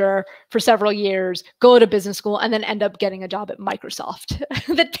nonprofit sector for several years, go to business school, and then end up getting a job at Microsoft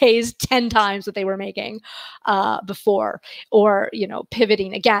that pays 10 times what they were making before. Or, you know,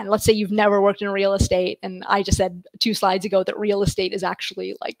 pivoting again. Let's say you've never worked in real estate, and I just said 2 slides ago that real estate is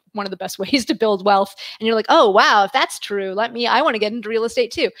actually like one of the best ways to build wealth. And you're like, oh wow, if that's true, I want to get into real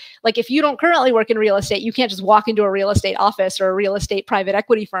estate too. Like, if you don't currently work in real estate, you can't just walk into a real estate office or a real estate private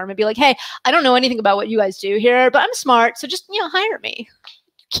equity firm and be like, hey, I don't know anything about what you guys do here, but I'm smart, so just, you know, hire me.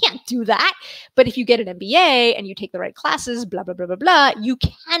 You can't do that. But if you get an MBA and you take the right classes, blah, blah, blah, blah, blah, you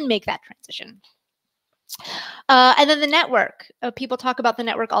can make that transition. And then the network. People talk about the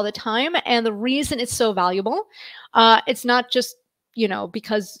network all the time. And the reason it's so valuable, it's not just, you know,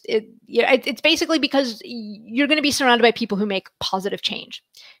 because it's basically because you're going to be surrounded by people who make positive change,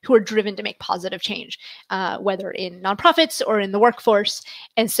 who are driven to make positive change, whether in nonprofits or in the workforce.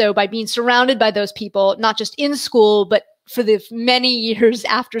 And so by being surrounded by those people, not just in school, but for the many years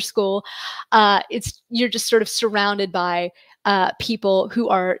after school, you're just sort of surrounded by people who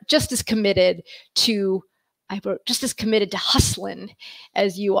are just as committed to hustling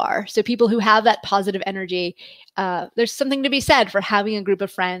as you are. So people who have that positive energy, there's something to be said for having a group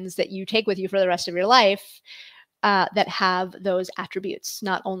of friends that you take with you for the rest of your life that have those attributes,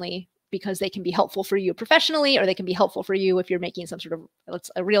 not only because they can be helpful for you professionally, or they can be helpful for you if you're making some sort of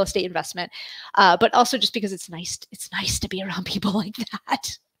a real estate investment, but also just because it's nice to be around people like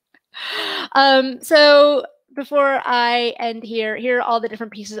that. So before I end here are all the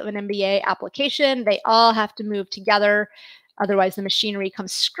different pieces of an MBA application. They all have to move together. Otherwise, the machinery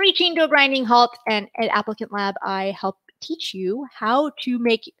comes screeching to a grinding halt. And at Applicant Lab, I help teach you how to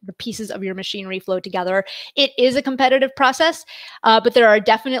make the pieces of your machinery flow together. It is a competitive process, but there are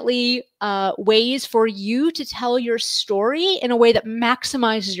definitely ways for you to tell your story in a way that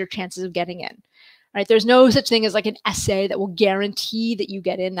maximizes your chances of getting in. Right? There's no such thing as like an essay that will guarantee that you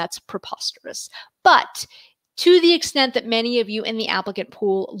get in. That's preposterous. But to the extent that many of you in the applicant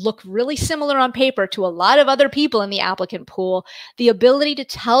pool look really similar on paper to a lot of other people in the applicant pool, the ability to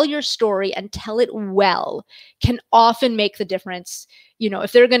tell your story and tell it well can often make the difference. You know,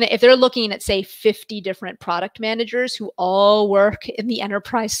 if they're looking at, say, 50 different product managers who all work in the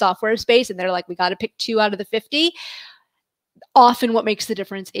enterprise software space, and they're like, we got to pick 2 out of the 50, often what makes the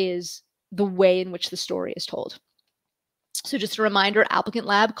difference is the way in which the story is told. So just a reminder, Applicant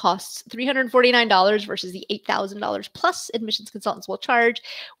Lab costs $349 versus the $8,000 plus admissions consultants will charge,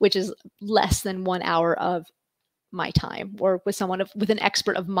 which is less than 1 hour of my time, or with an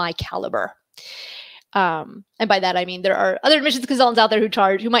expert of my caliber. And by that, I mean, there are other admissions consultants out there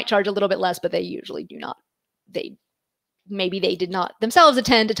who might charge a little bit less, but they usually do not. Maybe they did not themselves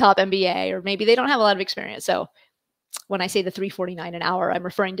attend a top MBA, or maybe they don't have a lot of experience. So when I say the $349 an hour, I'm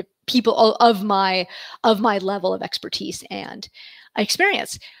referring to people of my level of expertise and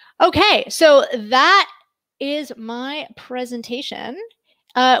experience. Okay, so that is my presentation.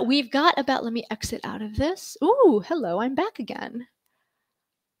 We've got about, let me exit out of this. Ooh, hello, I'm back again.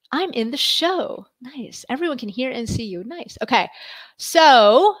 I'm in the show. Nice. Everyone can hear and see you. Nice. Okay,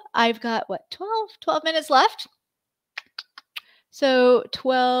 so I've got, what, 12 minutes left? So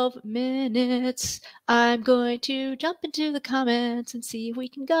 12 minutes, I'm going to jump into the comments and see if we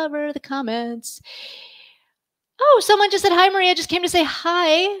can cover the comments. Oh, someone just said, hi, Maria. Just came to say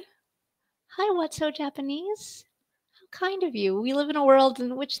hi. Hi, what's so Japanese? How kind of you. We live in a world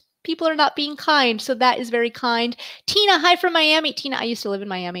in which people are not being kind, so that is very kind. Tina, hi from Miami. Tina, I used to live in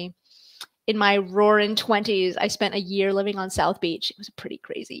Miami. In my roaring 20s, I spent a year living on South Beach. It was a pretty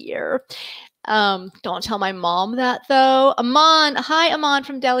crazy year. Don't tell my mom that, though. Aman, hi, Aman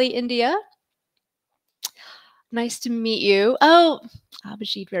from Delhi, India. Nice to meet you. Oh,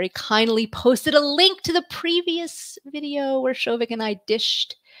 Abhijit very kindly posted a link to the previous video where Shovik and I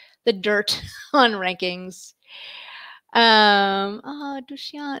dished the dirt on rankings. Oh,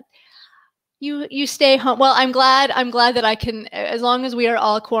 Dushyant, you stay home. Well, I'm glad that I can, as long as we are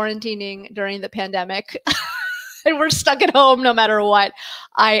all quarantining during the pandemic and we're stuck at home no matter what,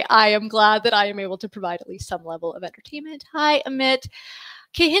 I am glad that I am able to provide at least some level of entertainment. Hi, Amit.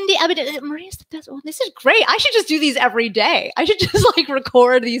 Hindi Abid, Maria's the best. Oh, this is great. I should just do these every day. I should just like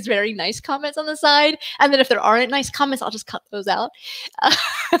record these very nice comments on the side. And then if there aren't nice comments, I'll just cut those out.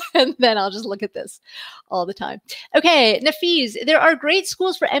 And then I'll just look at this all the time. Okay, Nafiz, there are great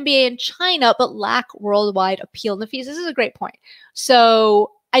schools for MBA in China, but lack worldwide appeal. Nafiz, this is a great point.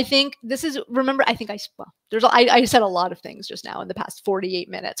 So I think this is, remember, I think I said a lot of things just now in the past 48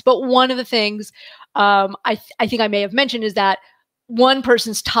 minutes. But one of the things I think I may have mentioned is that one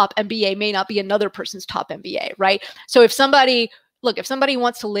person's top MBA may not be another person's top MBA, right? So if somebody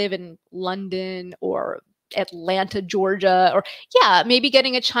wants to live in London or Atlanta, Georgia, or yeah, maybe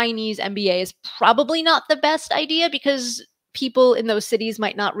getting a Chinese MBA is probably not the best idea because people in those cities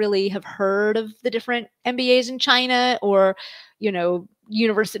might not really have heard of the different MBAs in China or,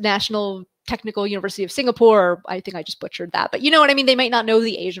 National Technical University of Singapore. I think I just butchered that, but you know what I mean? They might not know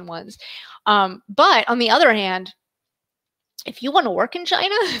the Asian ones. But on the other hand, if you want to work in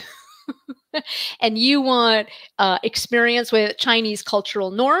China and you want experience with Chinese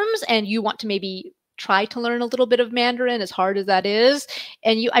cultural norms and you want to maybe try to learn a little bit of Mandarin, as hard as that is,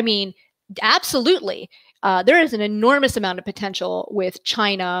 absolutely. There is an enormous amount of potential with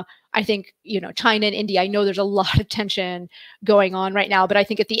China. I think, China and India, I know there's a lot of tension going on right now, but I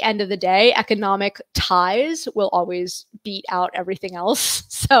think at the end of the day, economic ties will always beat out everything else.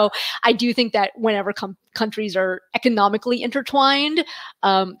 So I do think that whenever countries are economically intertwined,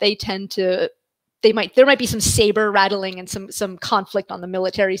 there might be some saber rattling and some conflict on the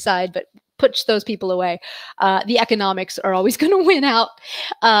military side, but push those people away. The economics are always going to win out.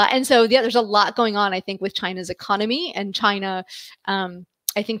 And so there's a lot going on, I think, with China's economy and China.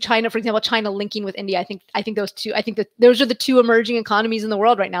 I think China, for example, China linking with India. I think those are the two emerging economies in the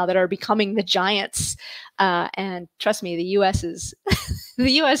world right now that are becoming the giants. And trust me, the U.S. is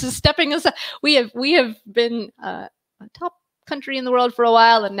stepping us up. We have been a top country in the world for a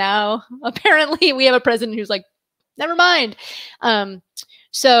while, and now apparently we have a president who's like, never mind.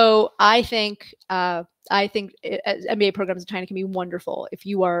 So I think MBA programs in China can be wonderful if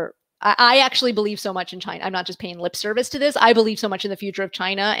you are. I actually believe so much in China. I'm not just paying lip service to this. I believe so much in the future of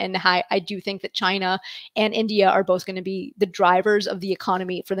China, and I do think that China and India are both going to be the drivers of the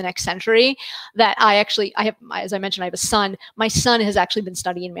economy for the next century. That I have, as I mentioned, I have a son. My son has actually been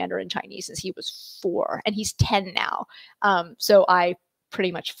studying Mandarin Chinese since he was 4, and he's 10 now. So I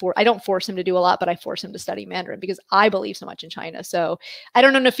pretty much I don't force him to do a lot, but I force him to study Mandarin because I believe so much in China. So I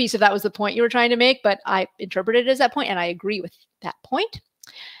don't know, Nafis, if that was the point you were trying to make, but I interpreted it as that point, and I agree with that point.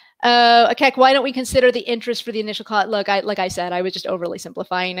 Okay, why don't we consider the interest for the initial cost? Look, like I said, I was just overly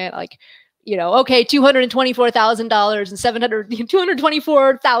simplifying it. Like, okay, $224,000 and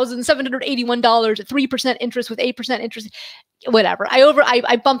 $224,781 at 3% interest with 8% interest, whatever.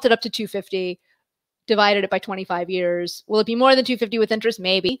 I bumped it up to 250. Divided it by 25 years. Will it be more than 250 with interest?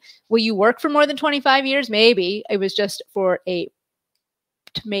 Maybe. Will you work for more than 25 years? Maybe. It was just to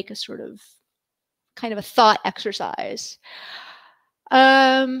make a sort of kind of a thought exercise.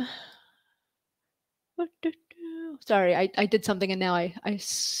 Sorry, I did something and now I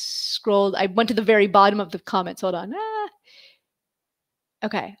scrolled. I went to the very bottom of the comments. Hold on.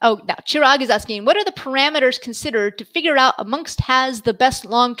 Okay. Oh, now Chirag is asking, what are the parameters considered to figure out amongst has the best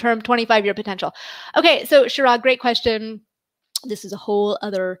long-term 25-year potential? Okay, so Chirag, great question. This is a whole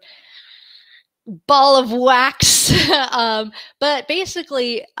other ball of wax. But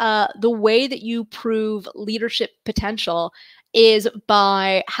basically, the way that you prove leadership potential is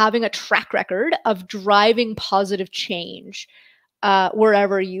by having a track record of driving positive change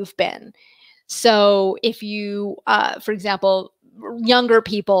wherever you've been. So if you, for example, younger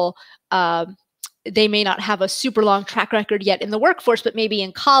people, they may not have a super long track record yet in the workforce, but maybe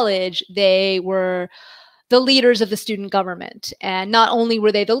in college, they were the leaders of the student government. And not only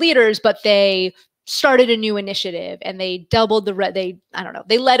were they the leaders, but they started a new initiative and they doubled they led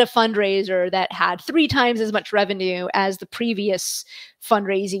a fundraiser that had 3 times as much revenue as the previous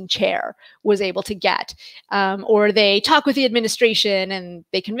fundraising chair was able to get. Or they talk with the administration and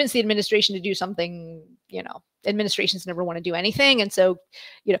they convince the administration to do something, administrations never want to do anything. And so,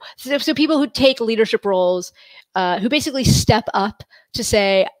 so people who take leadership roles, who basically step up to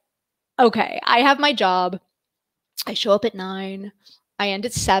say, okay, I have my job. I show up at 9. I end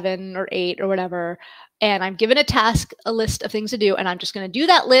at 7 or 8 or whatever, and I'm given a list of things to do, and I'm just going to do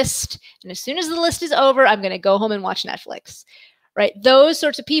that list. And as soon as the list is over, I'm going to go home and watch Netflix, right? Those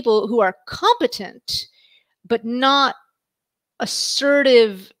sorts of people who are competent, but not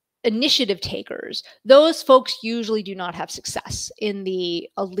assertive initiative takers, those folks usually do not have success in the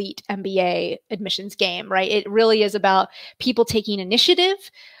elite MBA admissions game, right? It really is about people taking initiative,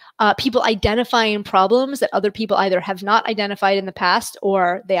 people identifying problems that other people either have not identified in the past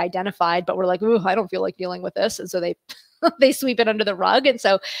or they identified, but were like, ooh, I don't feel like dealing with this. And so they they sweep it under the rug. And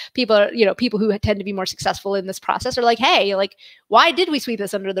so people are, people who tend to be more successful in this process are like, hey, why did we sweep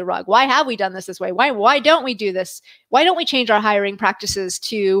this under the rug? Why have we done this way? Why don't we do this? Why don't we change our hiring practices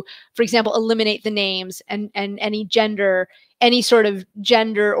to, for example, eliminate the names and any sort of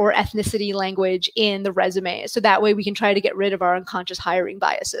gender or ethnicity language in the resume? So that way we can try to get rid of our unconscious hiring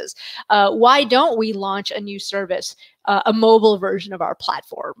biases. Why don't we launch a new service, a mobile version of our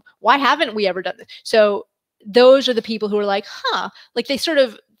platform? Why haven't we ever done this? So those are the people who are like, they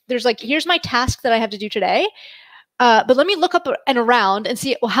there's like, here's my task that I have to do today. But let me look up and around and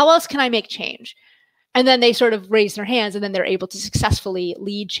see, well, how else can I make change? And then they sort of raise their hands, and then they're able to successfully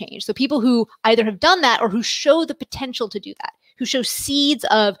lead change. So people who either have done that or who show the potential to do that, who show seeds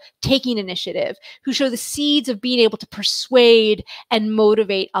of taking initiative, who show the seeds of being able to persuade and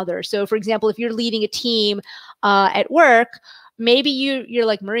motivate others. So for example, if you're leading a team at work, maybe you're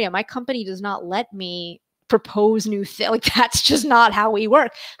like, Maria, my company does not let me propose new things. Like, that's just not how we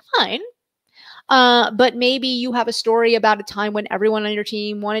work. Fine. But maybe you have a story about a time when everyone on your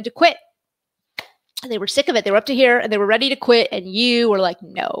team wanted to quit. They were sick of it. They were up to here and they were ready to quit. And you were like,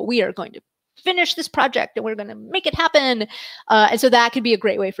 no, we are going to finish this project and we're going to make it happen. And so that could be a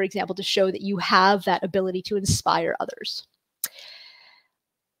great way, for example, to show that you have that ability to inspire others.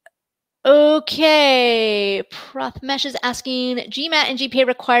 Okay, Prathmesh is asking, GMAT and GPA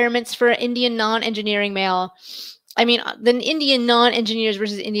requirements for Indian non-engineering male. I mean, the Indian non-engineers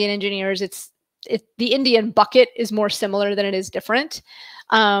versus Indian engineers, the Indian bucket is more similar than it is different.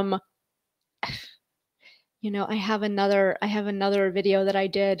 You know, I have another video that I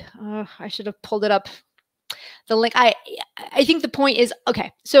did. I should have pulled it up. The link. I think the point is,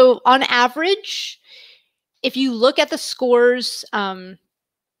 okay, so on average, if you look at the scores,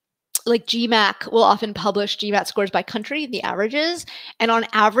 like GMAC will often publish GMAT scores by country, the averages, and on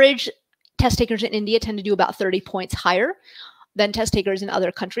average, test takers in India tend to do about 30 points higher than test takers in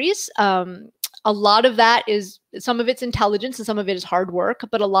other countries. A lot of that is, some of it's intelligence and some of it is hard work,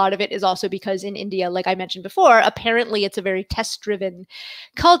 but a lot of it is also because in India, like I mentioned before, apparently it's a very test-driven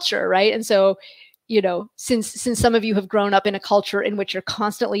culture, right? And so, you know, since some of you have grown up in a culture in which you're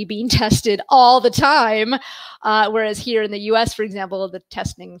constantly being tested all the time, whereas here in the US, for example, the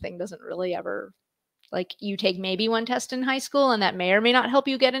testing thing doesn't really ever, like, you take maybe one test in high school and that may or may not help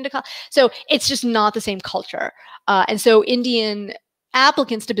you get into college. So it's just not the same culture. And so Indian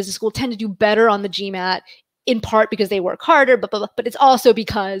applicants to business school tend to do better on the GMAT, in part because they work harder, but it's also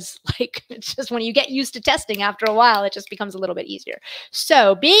because, like, it's just when you get used to testing after a while, it just becomes a little bit easier.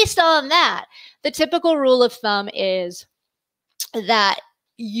 So based on that, the typical rule of thumb is that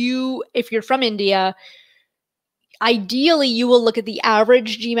if you're from India, ideally you will look at the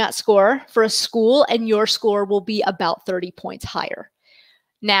average GMAT score for a school and your score will be about 30 points higher.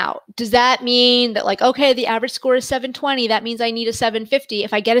 Now, does that mean that, like, okay, the average score is 720, that means I need a 750.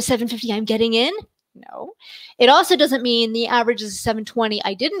 If I get a 750, I'm getting in? No. It also doesn't mean the average is a 720,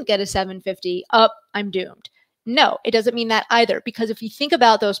 I didn't get a 750, I'm doomed. No, it doesn't mean that either, because if you think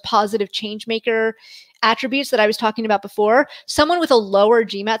about those positive change maker attributes that I was talking about before, someone with a lower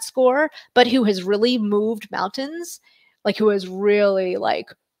GMAT score, but who has really moved mountains, like who has really,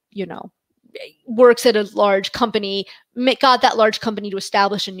 like, you know, works at a large company, got that large company to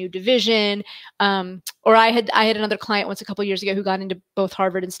establish a new division. Or I had another client once a couple of years ago who got into both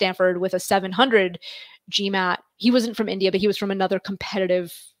Harvard and Stanford with a 700 GMAT. He wasn't from India, but he was from another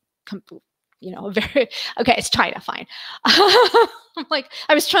competitive, you know, okay, it's China, fine. Like,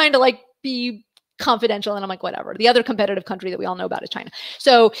 I was trying to, like, be confidential and I'm like, whatever. The other competitive country that we all know about is China.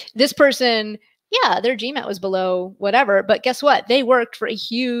 So this person, yeah, their GMAT was below whatever, but guess what? They worked for a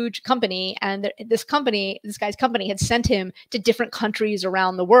huge company, and this guy's company had sent him to different countries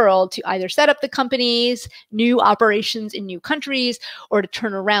around the world to either set up the companies, new operations in new countries, or to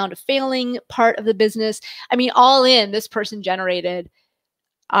turn around a failing part of the business. I mean, all in, this person generated,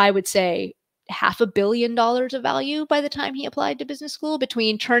 I would say, $500 million of value by the time he applied to business school,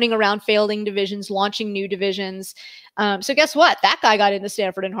 between turning around failing divisions, launching new divisions. So guess what? That guy got into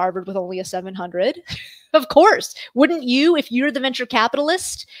Stanford and Harvard with only a 700. Of course. Wouldn't you, if you're the venture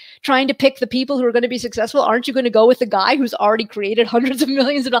capitalist trying to pick the people who are going to be successful, aren't you going to go with the guy who's already created hundreds of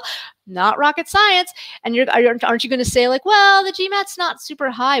millions of dollars? Not rocket science. And aren't you going to say, like, well, the GMAT's not super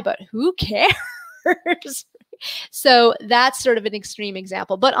high, but who cares? So that's sort of an extreme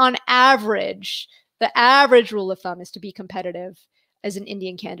example. But on average, the average rule of thumb is to be competitive as an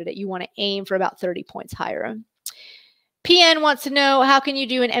Indian candidate. You want to aim for about 30 points higher. PN wants to know, how can you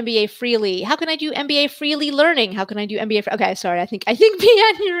do an MBA freely? How can I do MBA freely learning? How can I do MBA? Okay, sorry. I think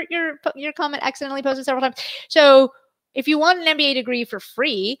PN, your comment accidentally posted several times. So if you want an MBA degree for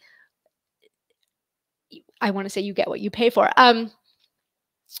free, I want to say you get what you pay for.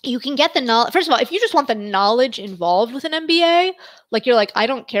 You can get the knowledge. First of all, if you just want the knowledge involved with an MBA, like, you're like, I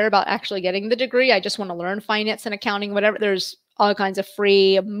don't care about actually getting the degree, I just want to learn finance and accounting, whatever. There's all kinds of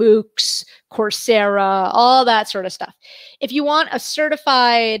free MOOCs, Coursera, all that sort of stuff. If you want a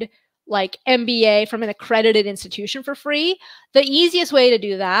certified, like, MBA from an accredited institution for free, the easiest way to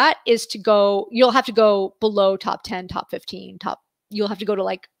do that is to go, you'll have to go below top 10, top 15, you'll have to go to,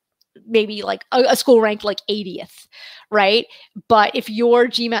 like, maybe like a school ranked like 80th, right? But if your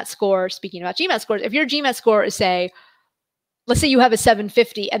GMAT score, speaking about GMAT scores, if your GMAT score is, say, let's say you have a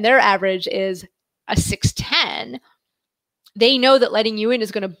 750 and their average is a 610, they know that letting you in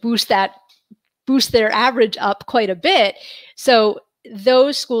is going to boost their average up quite a bit. So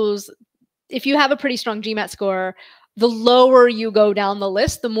those schools, if you have a pretty strong GMAT score, the lower you go down the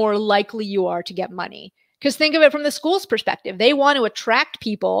list, the more likely you are to get money. Because think of it from the school's perspective. They want to attract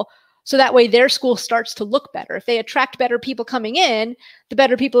people so that way their school starts to look better. If they attract better people coming in, the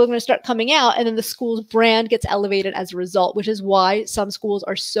better people are going to start coming out, and then the school's brand gets elevated as a result, which is why some schools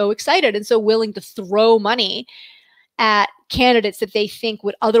are so excited and so willing to throw money at candidates that they think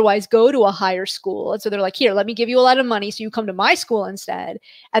would otherwise go to a higher school. And so they're like, here, let me give you a lot of money so you come to my school instead,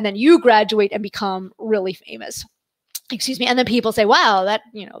 and then you graduate and become really famous. Excuse me. And then people say, wow, that,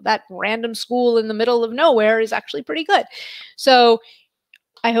 that random school in the middle of nowhere is actually pretty good. So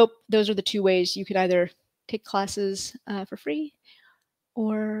I hope those are the two ways you could either take classes for free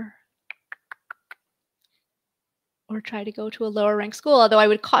or try to go to a lower ranked school. Although I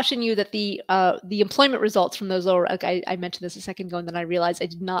would caution you that the employment results from those lower, like I mentioned this a second ago, and then I realized I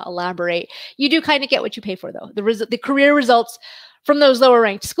did not elaborate. You do kind of get what you pay for, though. The career results from those lower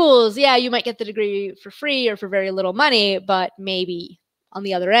ranked schools, yeah, you might get the degree for free or for very little money, but maybe on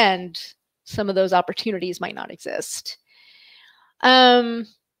the other end, some of those opportunities might not exist.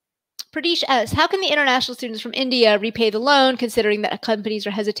 Pradesh S. How can the international students from India repay the loan, considering that companies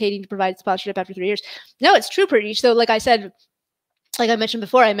are hesitating to provide sponsorship after 3 years? No, it's true, Pradesh. So like I said, like I mentioned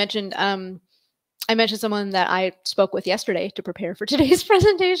before, I mentioned someone that I spoke with yesterday to prepare for today's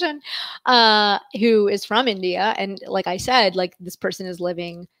presentation, who is from India. And like I said, like this person is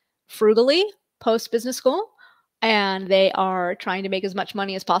living frugally post-business school, and they are trying to make as much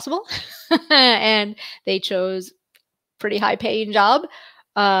money as possible. And they chose pretty high-paying job.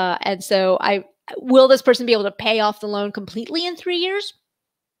 And so will this person be able to pay off the loan completely in 3 years?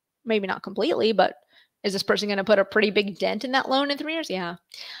 Maybe not completely, but is this person going to put a pretty big dent in that loan in 3 years? Yeah.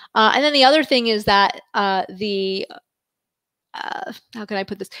 And then the other thing is that how can I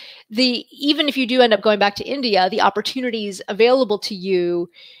put this? Even if you do end up going back to India, the opportunities available to you,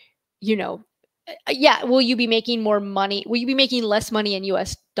 yeah, will you be making more money? Will you be making less money in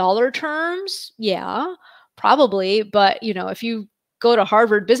US dollar terms? Yeah, probably. But, if you go to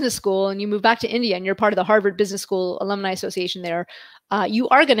Harvard Business School and you move back to India and you're part of the Harvard Business School Alumni Association there, you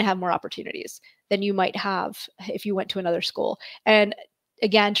are going to have more opportunities than you might have if you went to another school. And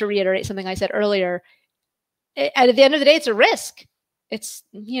again, to reiterate something I said earlier, at the end of the day, it's a risk. It's,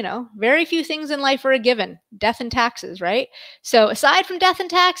 very few things in life are a given. Death and taxes, right? So aside from death and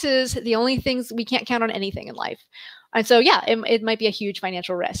taxes, the only things, we can't count on anything in life. And so, yeah, it might be a huge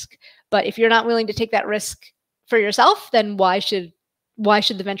financial risk. But if you're not willing to take that risk for yourself, then why should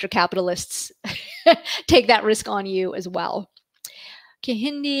the venture capitalists take that risk on you as well?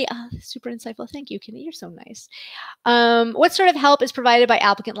 Kahindi, super insightful. Thank you, Kahindi. You're so nice. What sort of help is provided by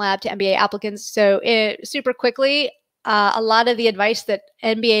Applicant Lab to MBA applicants? So super quickly, a lot of the advice that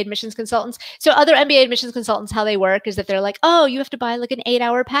MBA admissions consultants, so other MBA admissions consultants, how they work is that they're like, oh, you have to buy like an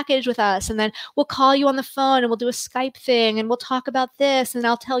 8-hour package with us, and then we'll call you on the phone and we'll do a Skype thing and we'll talk about this and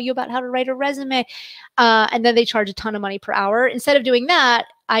I'll tell you about how to write a resume. And then they charge a ton of money per hour. Instead of doing that,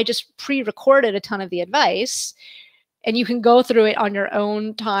 I just pre-recorded a ton of the advice. And you can go through it on your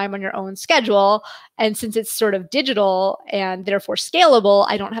own time, on your own schedule. And since it's sort of digital and therefore scalable,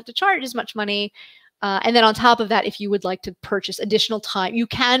 I don't have to charge as much money. And then on top of that, if you would like to purchase additional time, you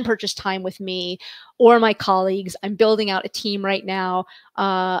can purchase time with me or my colleagues. I'm building out a team right now,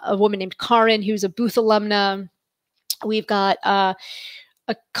 a woman named Karin, who's a Booth alumna. We've got a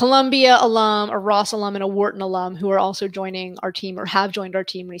Columbia alum, a Ross alum, and a Wharton alum who are also joining our team or have joined our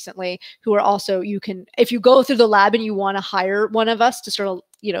team recently, who are also, if you go through the lab and you want to hire one of us to sort of,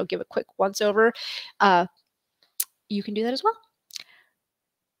 give a quick once over, you can do that as well.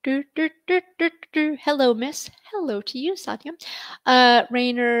 Hello, miss. Hello to you, Satya.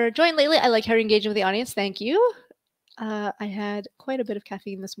 Rainer joined lately. I like how you're engaging with the audience. Thank you. I had quite a bit of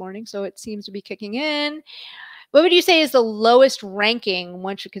caffeine this morning, so it seems to be kicking in. What would you say is the lowest ranking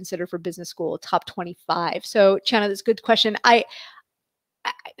one should consider for business school? Top 25. So, Chana, that's a good question. Off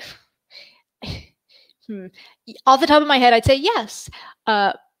the top of my head, I'd say yes.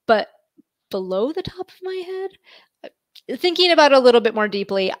 But below the top of my head, thinking about it a little bit more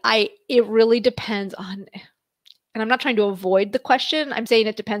deeply, it really depends on, and I'm not trying to avoid the question. I'm saying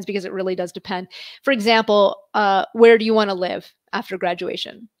it depends because it really does depend. For example, where do you want to live after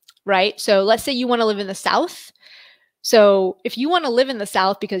graduation, right? So let's say you want to live in the South. So if you want to live in the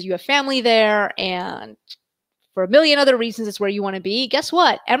South because you have family there and for a million other reasons it's where you want to be, guess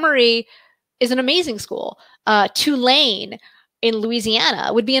what? Emory is an amazing school. Tulane in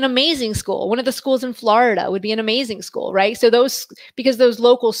Louisiana would be an amazing school. One of the schools in Florida would be an amazing school, right? So because those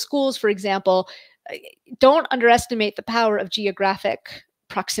local schools, for example, don't underestimate the power of geographic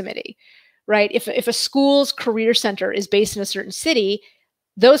proximity, right? If a school's career center is based in a certain city,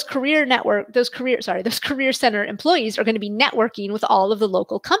 those career center employees are going to be networking with all of the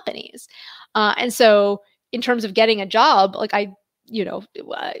local companies. And so in terms of getting a job, like I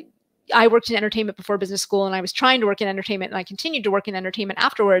worked in entertainment before business school, and I was trying to work in entertainment, and I continued to work in entertainment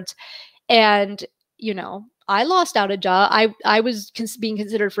afterwards. And, I lost out a job. I was being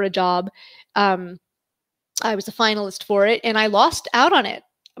considered for a job. I was a finalist for it, and I lost out on it.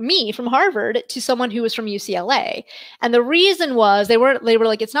 Me from Harvard to someone who was from UCLA. And the reason was they were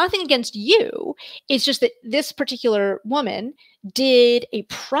like, it's nothing against you. It's just that this particular woman did a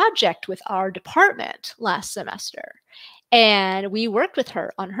project with our department last semester. And we worked with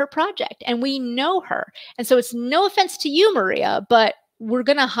her on her project, and we know her. And so it's no offense to you, Maria, but we're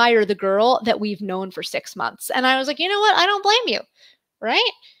going to hire the girl that we've known for 6 months. And I was like, you know what? I don't blame you,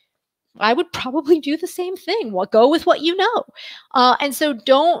 right? I would probably do the same thing. Well, go with what you know. And so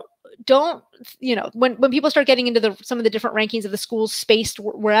don't, when people start getting into some of the different rankings of the schools spaced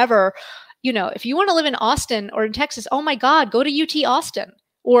wherever, if you want to live in Austin or in Texas, oh my God, go to UT Austin,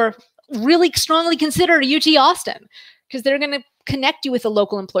 or really strongly consider UT Austin, because they're going to connect you with the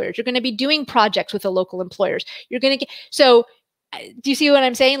local employers. You're going to be doing projects with the local employers. You're going to so do you see what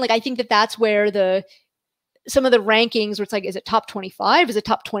I'm saying? Like, I think that's where some of the rankings where it's like, is it top 25? Is it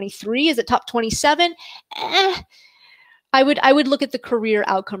top 23? Is it top 27? I would look at the career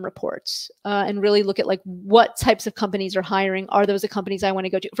outcome reports and really look at like what types of companies are hiring. Are those the companies I want to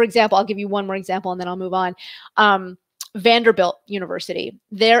go to? For example, I'll give you one more example and then I'll move on. Vanderbilt University,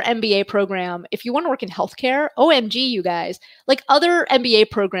 their MBA program, if you want to work in healthcare, OMG, you guys, like other MBA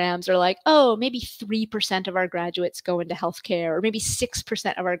programs are like, oh, maybe 3% of our graduates go into healthcare, or maybe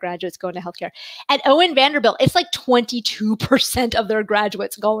 6% of our graduates go into healthcare. At Owen Vanderbilt, it's like 22% of their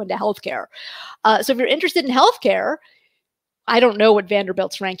graduates go into healthcare. So if you're interested in healthcare, I don't know what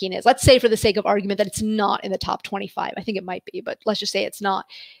Vanderbilt's ranking is. Let's say for the sake of argument that it's not in the top 25. I think it might be, but let's just say it's not.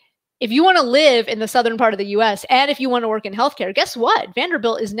 If you want to live in the southern part of the US, and if you want to work in healthcare, guess what?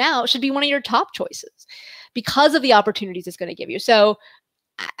 Vanderbilt should be one of your top choices because of the opportunities it's going to give you. So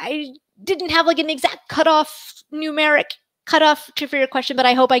I didn't have like an exact numeric cutoff for your question, but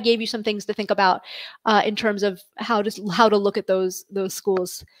I hope I gave you some things to think about in terms of how to look at those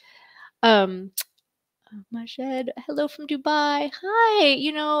schools. Majed, hello from Dubai.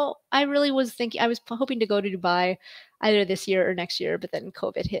 Hi. I really was hoping to go to Dubai either this year or next year, but then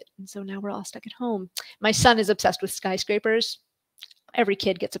COVID hit. And so now we're all stuck at home. My son is obsessed with skyscrapers. Every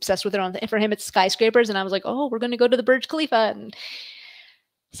kid gets obsessed with it. For him, it's skyscrapers. And I was like, oh, we're going to go to the Burj Khalifa. And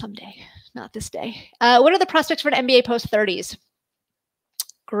someday, not this day. What are the prospects for an MBA post 30s?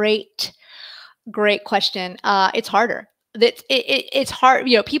 Great question. It's harder. It's hard.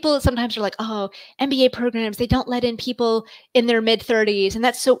 People sometimes are like, oh, MBA programs, they don't let in people in their mid 30s. And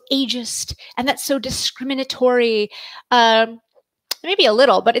that's so ageist and that's so discriminatory. Maybe a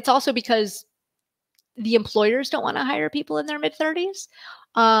little, but it's also because the employers don't want to hire people in their mid 30s.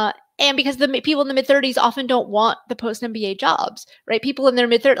 And because the people in the mid 30s often don't want the post MBA jobs, right? People in their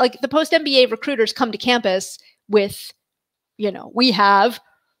mid 30s, like the post MBA recruiters come to campus with, we have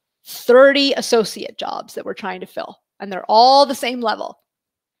 30 associate jobs that we're trying to fill. And they're all the same level.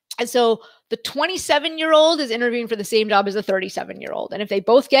 And so the 27-year-old is interviewing for the same job as the 37-year-old. And if they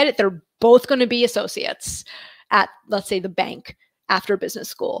both get it, they're both going to be associates at, let's say, the bank after business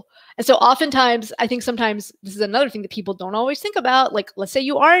school. And so oftentimes, I think sometimes this is another thing that people don't always think about. Like, let's say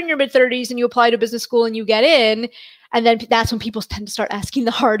you are in your mid-30s and you apply to business school and you get in. And then that's when people tend to start asking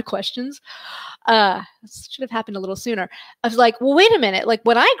the hard questions. This should have happened a little sooner. I was like, well, wait a minute. Like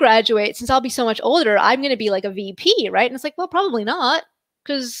when I graduate, since I'll be so much older, I'm going to be like a VP, right? And it's like, well, probably not,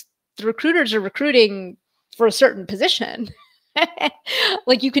 because the recruiters are recruiting for a certain position.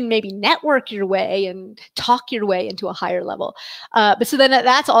 Like you can maybe network your way and talk your way into a higher level. But so then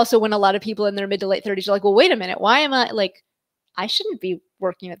that's also when a lot of people in their mid to late 30s are like, well, wait a minute. Why am I shouldn't be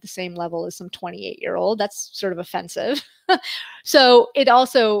working at the same level as some 28-year-old. That's sort of offensive. So it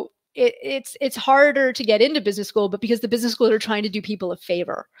also, it's harder to get into business school, but because the business schools are trying to do people a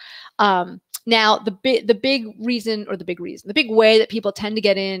favor. Now, the big way that people tend to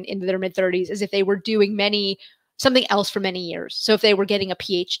get into their mid-30s is if they were doing something else for many years. So if they were getting a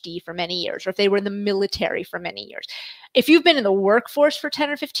PhD for many years, or if they were in the military for many years. If you've been in the workforce for 10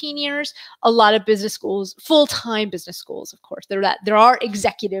 or 15 years, a lot of business schools, full-time business schools, of course, there are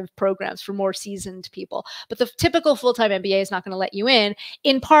executive programs for more seasoned people, but the typical full-time MBA is not going to let you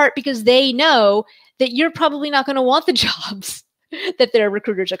in part because they know that you're probably not going to want the jobs that their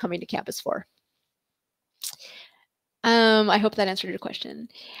recruiters are coming to campus for. I hope that answered your question.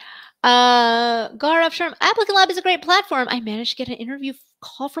 Gaurav Sharma, Applicant Lab is a great platform. I managed to get an interview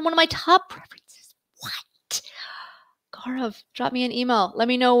call from one of my top preferences. What? Gaurav, drop me an email. Let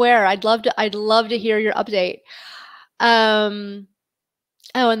me know where. I'd love to hear your update. Oh,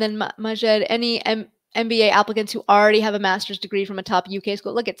 and then Majed, any MBA applicants who already have a master's degree from a top UK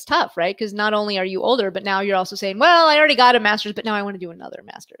school. Look, it's tough, right? Because not only are you older, but now you're also saying, well, I already got a master's, but now I want to do another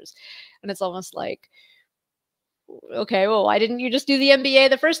master's. And it's almost like, okay, well, why didn't you just do the MBA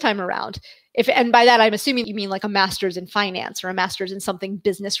the first time around? And by that, I'm assuming you mean like a master's in finance or a master's in something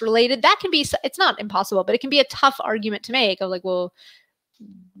business related. That can be, it's not impossible, but it can be a tough argument to make of like, well,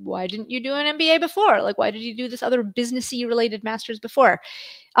 why didn't you do an MBA before? Like, why did you do this other businessy related master's before?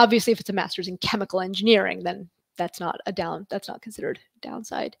 Obviously, if it's a master's in chemical engineering, then that's not considered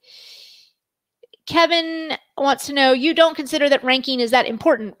downside. Kevin wants to know, you don't consider that ranking is that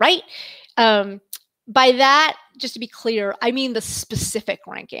important, right? By that, just to be clear, I mean the specific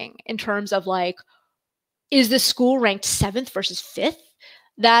ranking in terms of like, is the school ranked 7th versus 5th?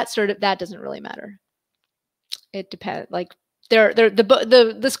 That doesn't really matter. It depends. Like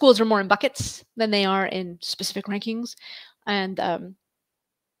the schools are more in buckets than they are in specific rankings, and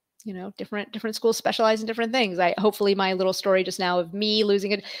you know, different schools specialize in different things. Hopefully my little story just now of me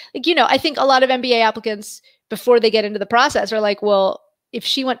losing it, like, you know, I think a lot of MBA applicants before they get into the process are like, well, if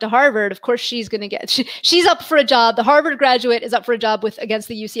she went to Harvard, of course she's going to get, she's up for a job. The Harvard graduate is up for a job against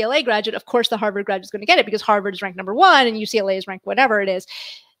the UCLA graduate. Of course, the Harvard graduate is going to get it because Harvard is ranked #1 and UCLA is ranked whatever it is.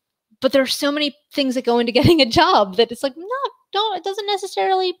 But there are so many things that go into getting a job that it's like, no, it doesn't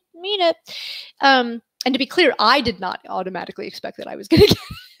necessarily mean it. And to be clear, I did not automatically expect that I was going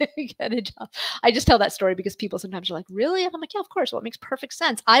to get a job. I just tell that story because people sometimes are like, really? And I'm like, yeah, of course. Well, it makes perfect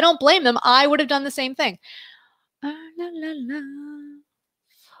sense. I don't blame them. I would have done the same thing. La, la, la.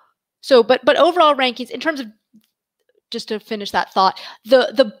 So, but overall rankings, in terms of, just to finish that thought,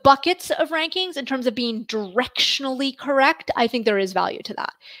 the buckets of rankings in terms of being directionally correct, I think there is value to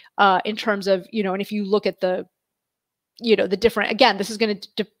that in terms of, you know, and if you look at the, you know, the different, again, this is going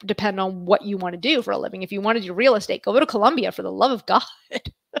to depend on what you want to do for a living. If you want to do real estate, go to Columbia, for the love of God.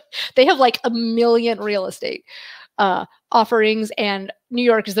 They have like 1 million real estate offerings, and New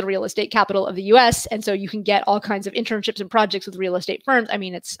York is the real estate capital of the US. And so you can get all kinds of internships and projects with real estate firms. I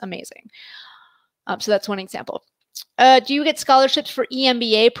mean, it's amazing. So that's one example. Do you get scholarships for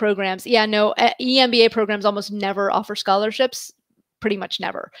EMBA programs? Yeah, no, EMBA programs almost never offer scholarships, pretty much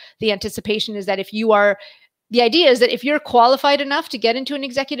never. The anticipation is that the idea is that if you're qualified enough to get into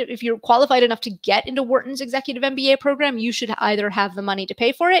if you're qualified enough to get into Wharton's executive MBA program, you should either have the money to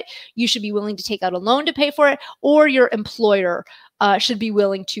pay for it, you should be willing to take out a loan to pay for it, or your employer should be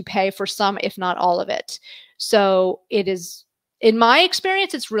willing to pay for some, if not all of it. So it is, in my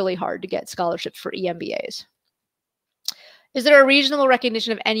experience, it's really hard to get scholarships for EMBAs. Is there a reasonable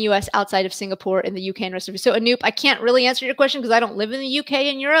recognition of NUS outside of Singapore in the UK and rest of it? So Anoop, I can't really answer your question because I don't live in the UK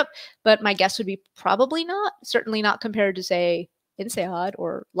and Europe, but my guess would be probably not, certainly not compared to, say, INSEAD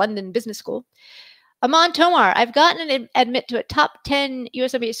or London Business School. Aman Tomar, I've gotten an admit to a top 10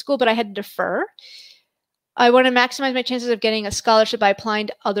 US MBA school, but I had to defer. I want to maximize my chances of getting a scholarship by applying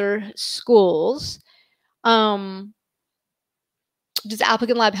to other schools. Does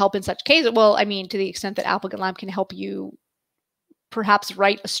Applicant Lab help in such cases? Well, I mean, to the extent that Applicant Lab can help you perhaps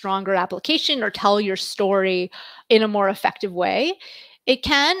write a stronger application or tell your story in a more effective way, it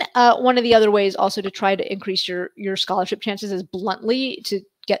can. One of the other ways also to try to increase your scholarship chances is bluntly to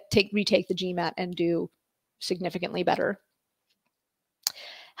retake the GMAT and do significantly better.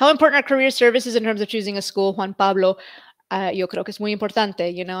 How important are career services in terms of choosing a school, Juan Pablo? Yo creo que es muy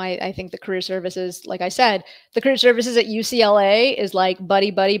importante. You know, I think the career services, like I said, the career services at UCLA is like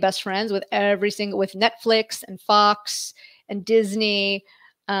buddy best friends with with Netflix and Fox and Disney,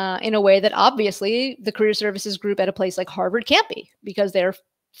 in a way that obviously the career services group at a place like Harvard can't be, because they're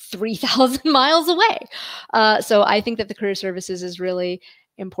 3,000 miles away. So I think that the career services is really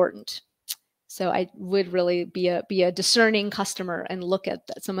important. So I would really be a discerning customer and look at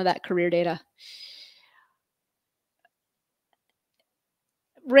some of that career data.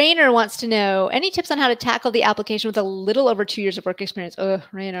 Rainer wants to know, any tips on how to tackle the application with a little over 2 years of work experience? Oh,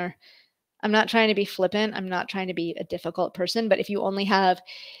 Rainer, I'm not trying to be flippant. I'm not trying to be a difficult person, but if you only have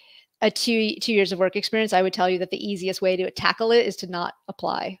a two years of work experience, I would tell you that the easiest way to tackle it is to not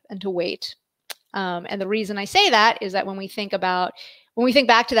apply and to wait. And the reason I say that is that when we think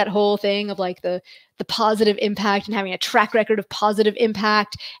back to that whole thing of like the positive impact and having a track record of positive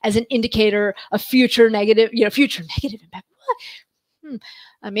impact as an indicator of future negative impact. What?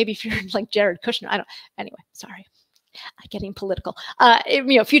 Maybe if you're like Jared Kushner, anyway, sorry. Getting political.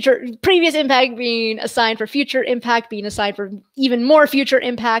 Previous impact being a sign for future impact, being a sign for even more future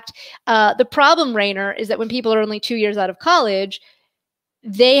impact. The problem, Rainer, is that when people are only 2 years out of college,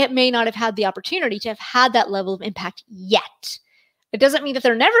 they may not have had the opportunity to have had that level of impact yet. It doesn't mean that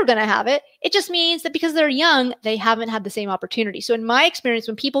they're never going to have it. It just means that because they're young, they haven't had the same opportunity. So in my experience,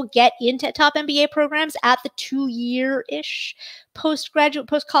 when people get into top MBA programs at the 2-year-ish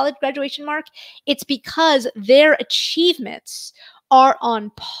post-college graduation mark, it's because their achievements are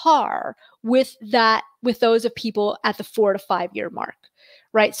on par with those of people at the 4 to 5 year mark.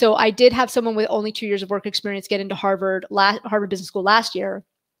 Right. So I did have someone with only 2 years of work experience get into Harvard Business School last year.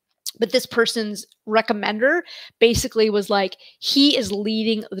 But this person's recommender basically was like, he is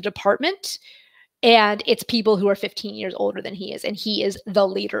leading the department and it's people who are 15 years older than he is. And he is the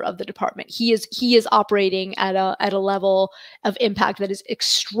leader of the department. He is operating at a level of impact that is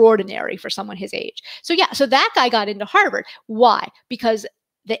extraordinary for someone his age. So yeah, so that guy got into Harvard. Why? Because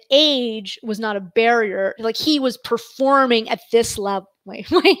the age was not a barrier. Like he was performing at this level.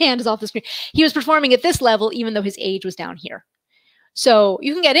 Wait, my hand is off the screen. He was performing at this level, even though his age was down here. So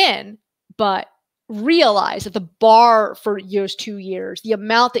you can get in, but realize that the bar for those 2 years, the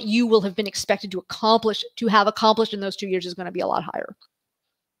amount that you will have been expected to have accomplished in those 2 years is going to be a lot higher.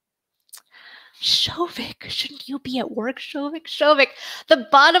 Shovik, shouldn't you be at work, Shovik? Shovik, the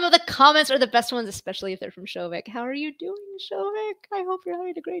bottom of the comments are the best ones, especially if they're from Shovik. How are you doing, Shovik? I hope you're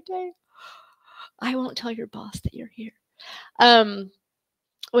having a great day. I won't tell your boss that you're here.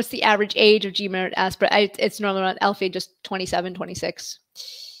 What's the average age of GMerit aspirant? It's normally around Alfie, just 27, 26.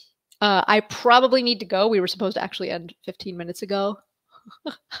 I probably need to go. We were supposed to actually end 15 minutes ago.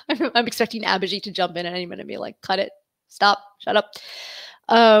 I'm expecting Abhijit to jump in at any minute and be like, cut it, stop, shut up.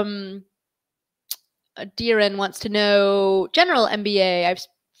 Diren wants to know general MBA. I've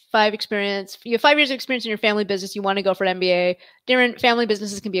 5 experience. You have 5 years of experience in your family business. You want to go for an MBA. Different family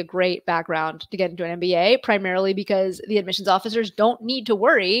businesses can be a great background to get into an MBA, primarily because the admissions officers don't need to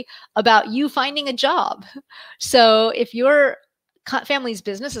worry about you finding a job. So if your family's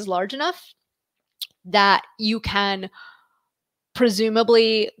business is large enough that you can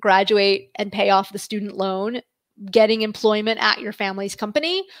presumably graduate and pay off the student loan, getting employment at your family's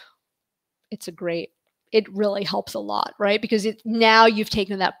company, it really helps a lot, right? Because now you've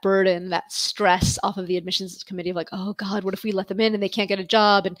taken that burden, that stress off of the admissions committee of like, oh God, what if we let them in and they can't get a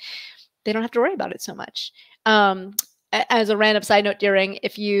job? And they don't have to worry about it so much. As a random side note, Deering,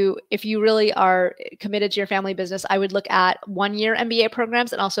 if you really are committed to your family business, I would look at 1-year MBA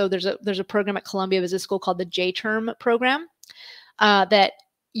programs. And also there's a program at Columbia Business School called the J-Term program that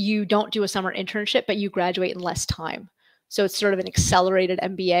you don't do a summer internship, but you graduate in less time. So it's sort of an accelerated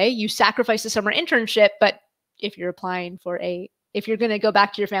MBA. You sacrifice the summer internship, but if you're going to go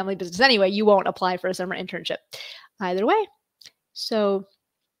back to your family business anyway, you won't apply for a summer internship either way. So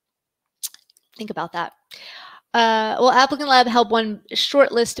think about that. Will Applicant Lab help one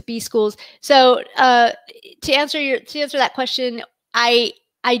shortlist B schools? So to answer that question,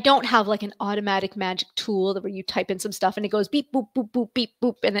 I don't have like an automatic magic tool where you type in some stuff and it goes beep, boop, boop, boop, beep,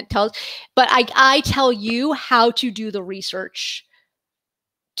 boop, and it tells, but I tell you how to do the research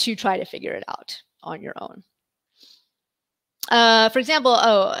to try to figure it out on your own. For example,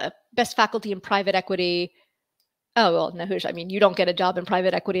 best faculty in private equity. Oh, well, no, you don't get a job in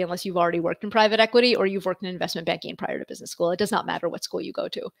private equity unless you've already worked in private equity or you've worked in investment banking prior to business school. It does not matter what school you go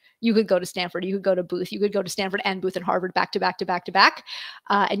to. You could go to Stanford, you could go to Booth, you could go to Stanford and Booth and Harvard back to back to back to back,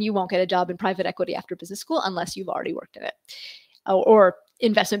 and you won't get a job in private equity after business school unless you've already worked in it, or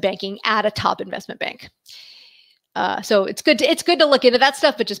investment banking at a top investment bank. So it's good to look into that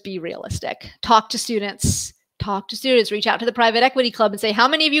stuff, but just be realistic. Talk to students, reach out to the private equity club and say, how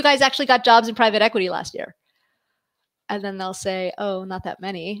many of you guys actually got jobs in private equity last year? And then they'll say, oh, not that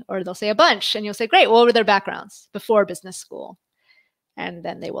many. Or they'll say a bunch. And you'll say, great, what were their backgrounds before business school? And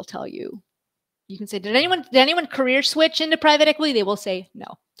then they will tell you. You can say, did anyone career switch into private equity? They will say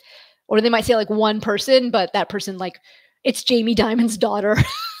no. Or they might say like one person, but that person, like, it's Jamie Dimon's daughter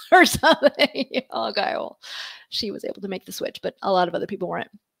or something. Okay, well, she was able to make the switch, but a lot of other people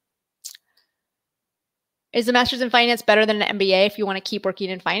weren't. Is the master's in finance better than an MBA if you want to keep working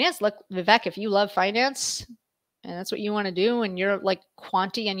in finance? Look, Vivek, if you love finance, and that's what you want to do, and you're like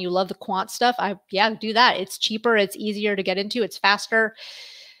quanty and you love the quant stuff, yeah, do that. It's cheaper, it's easier to get into, it's faster.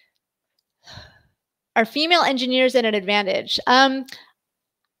 Are female engineers at an advantage?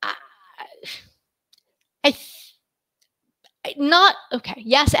 I not okay.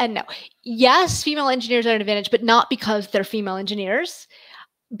 Yes and no. Yes, female engineers are an advantage, but not because they're female engineers,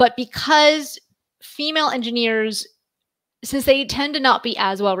 but because female engineers, since they tend to not be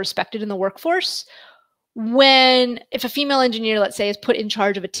as well respected in the workforce, if a female engineer, let's say, is put in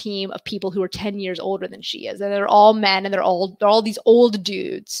charge of a team of people who are 10 years older than she is, and they're all men and they're all these old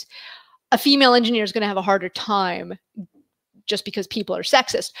dudes, a female engineer is going to have a harder time just because people are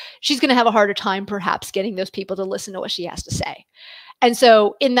sexist. She's going to have a harder time perhaps getting those people to listen to what she has to say. And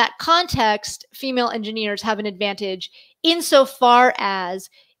so in that context, female engineers have an advantage insofar as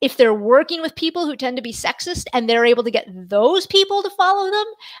if they're working with people who tend to be sexist and they're able to get those people to follow them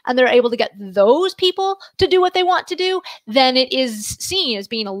and they're able to get those people to do what they want to do, then it is seen as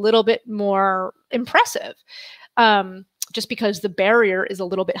being a little bit more impressive. Just because the barrier is a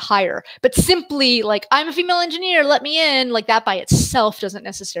little bit higher. But simply like, I'm a female engineer, let me in, like that by itself doesn't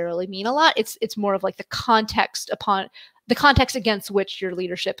necessarily mean a lot. It's more of like the context against which your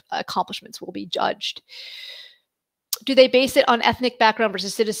leadership accomplishments will be judged. Do they base it on ethnic background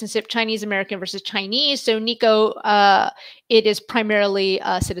versus citizenship, Chinese American versus Chinese? So Nico, it is primarily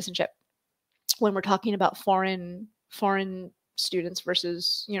citizenship when we're talking about foreign students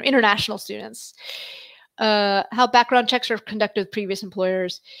versus international students. How background checks are conducted with previous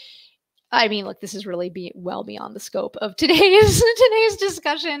employers. I mean, look, this is really well beyond the scope of today's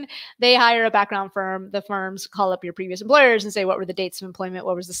discussion. They hire a background firm. The firms call up your previous employers and say, what were the dates of employment?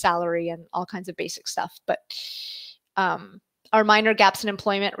 What was the salary? And all kinds of basic stuff. But are minor gaps in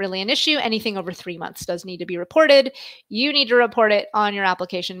employment really an issue? Anything over 3 months does need to be reported. You need to report it on your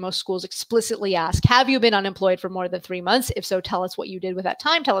application. Most schools explicitly ask, have you been unemployed for more than 3 months? If so, tell us what you did with that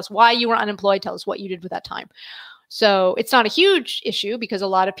time. Tell us why you were unemployed. Tell us what you did with that time. So it's not a huge issue because a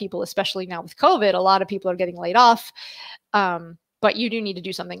lot of people, especially now with COVID, a lot of people are getting laid off. But you do need to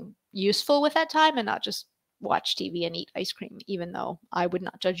do something useful with that time and not just watch TV and eat ice cream, even though I would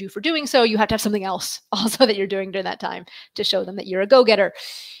not judge you for doing so. You have to have something else also that you're doing during that time to show them that you're a go-getter.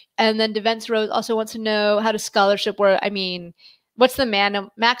 And then Devence Rose also wants to know, how does scholarship work? I mean, what's the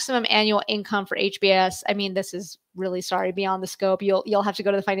maximum annual income for HBS? I mean, this is really, beyond the scope. You'll have to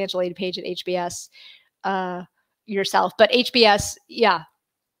go to the financial aid page at HBS yourself. But HBS, yeah.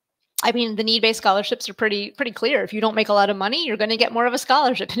 I mean, the need-based scholarships are pretty clear. If you don't make a lot of money, you're going to get more of a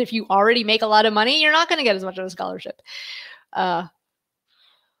scholarship. And if you already make a lot of money, you're not going to get as much of a scholarship. Okay,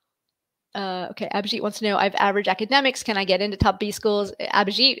 Abhijit wants to know, I have average academics. Can I get into top B schools?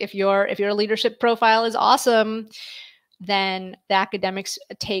 Abhijit, if your leadership profile is awesome, then the academics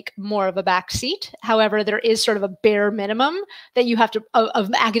take more of a back seat. However, there is sort of a bare minimum that you have to,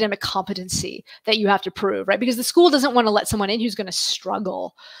 of academic competency that you have to prove, right? Because the school doesn't want to let someone in who's going to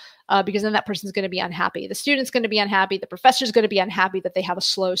struggle. Because then that person's going to be unhappy. The student's going to be unhappy. The professor's going to be unhappy that they have a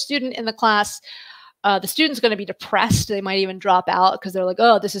slow student in the class. The student's going to be depressed. They might even drop out because they're like,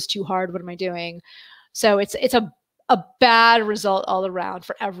 oh, this is too hard. What am I doing? So it's a bad result all around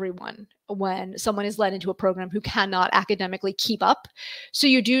for everyone when someone is led into a program who cannot academically keep up. So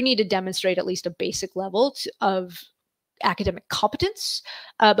you do need to demonstrate at least a basic level of academic competence.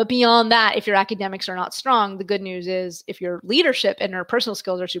 But beyond that, if your academics are not strong, the good news is if your leadership and your personal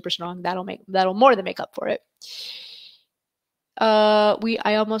skills are super strong, that'll more than make up for it. I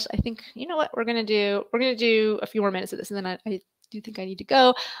think, you know what we're going to do a few more minutes of this, and then I do think I need to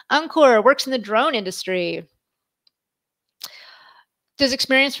go. Ankur works in the drone industry. Does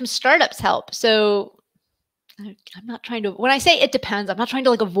experience from startups help? So I'm not trying to, when I say it depends, I'm not trying to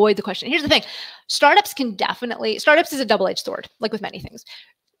like avoid the question. Here's the thing. Startups is a double-edged sword, like with many things.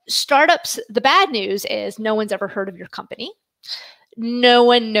 Startups, the bad news is no one's ever heard of your company. No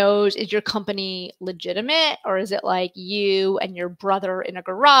one knows, is your company legitimate, or is it like you and your brother in a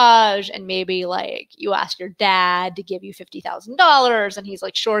garage and maybe like you asked your dad to give you $50,000 and he's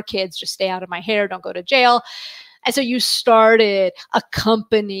like, sure, kids, just stay out of my hair, don't go to jail. And so you started a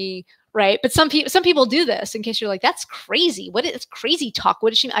company, right? But some people do this, in case you're like, that's crazy. What is crazy talk?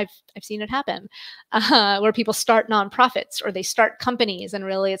 What does she mean? I've seen it happen where people start nonprofits or they start companies, and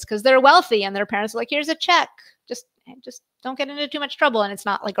really it's because they're wealthy and their parents are like, here's a check. Just don't get into too much trouble. And it's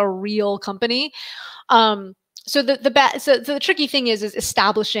not like a real company. So the tricky thing is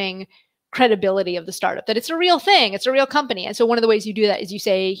establishing credibility of the startup, that it's a real thing, it's a real company. And so one of the ways you do that is you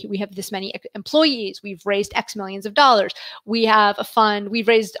say, we have this many employees, we've raised X millions of dollars, we have a fund, we've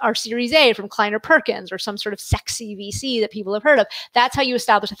raised our Series A from Kleiner Perkins or some sort of sexy VC that people have heard of. That's how you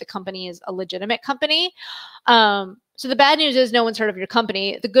establish that the company is a legitimate company. So the bad news is no one's heard of your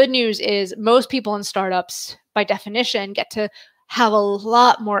company. The good news is most people in startups, by definition, get to have a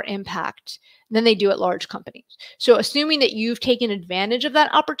lot more impact than they do at large companies. So assuming that you've taken advantage of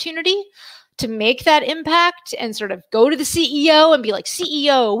that opportunity, to make that impact and sort of go to the CEO and be like,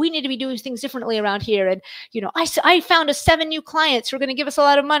 CEO, we need to be doing things differently around here. And, I found us 7 new clients who are going to give us a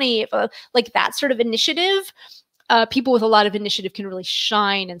lot of money. Like that sort of initiative, people with a lot of initiative can really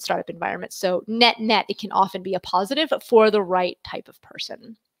shine in startup environments. So net, it can often be a positive for the right type of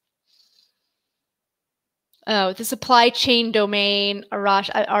person. Oh, the supply chain domain,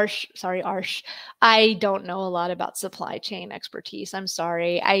 Arsh. I don't know a lot about supply chain expertise. I'm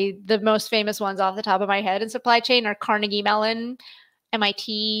sorry. The most famous ones off the top of my head in supply chain are Carnegie Mellon,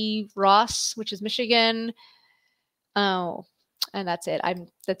 MIT, Ross, which is Michigan. Oh, and that's it.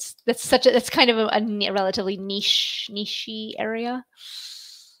 That's kind of a relatively niche area.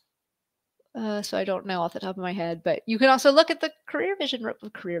 So I don't know off the top of my head, but you can also look at the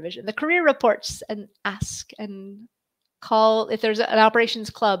career reports and ask and call if there's an operations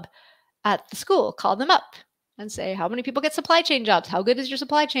club at the school, call them up and say, how many people get supply chain jobs? How good is your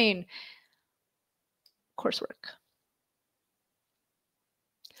supply chain coursework?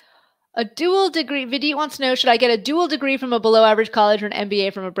 A dual degree. Vidit wants to know, should I get a dual degree from a below average college or an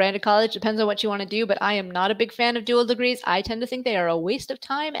MBA from a branded college? Depends on what you want to do, but I am not a big fan of dual degrees. I tend to think they are a waste of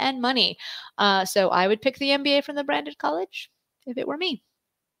time and money. So I would pick the MBA from the branded college if it were me.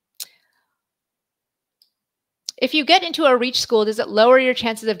 If you get into a reach school, does it lower your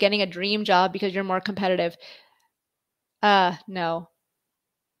chances of getting a dream job because you're more competitive? No.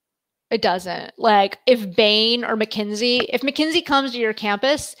 It doesn't. Like if Bain or McKinsey, if McKinsey comes to your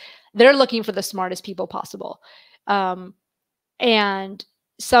campus, they're looking for the smartest people possible. And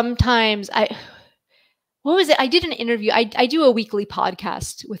sometimes what was it? I did an interview. I do a weekly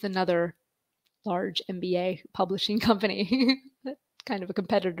podcast with another large MBA publishing company, kind of a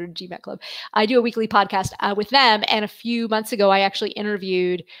competitor to GMAT Club. I do a weekly podcast with them. And a few months ago, I actually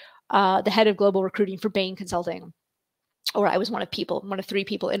interviewed the head of global recruiting for Bain Consulting. Or I was one of 3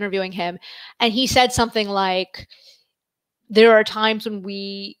 people interviewing him. And he said something like, there are times when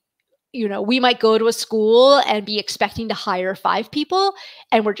we might go to a school and be expecting to hire 5 people.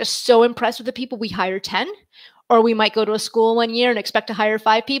 And we're just so impressed with the people, we hire 10. Or we might go to a school one year and expect to hire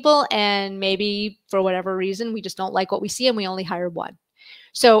 5 people. And maybe for whatever reason, we just don't like what we see and we only hire 1.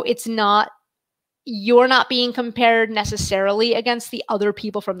 So you're not being compared necessarily against the other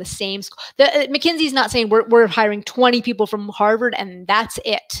people from the same school. McKinsey's not saying we're hiring 20 people from Harvard and that's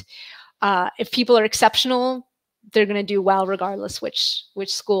it. If people are exceptional, they're going to do well regardless which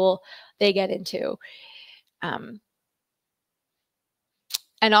school they get into. And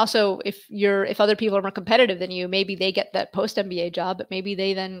also, if other people are more competitive than you, maybe they get that post-MBA job, but maybe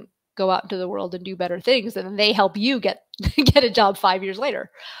they then go out into the world and do better things, and then they help you get a job 5 years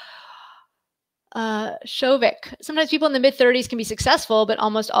later. Shovik. Sometimes people in the mid-30s can be successful, but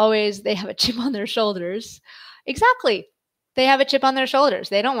almost always they have a chip on their shoulders. Exactly. They have a chip on their shoulders.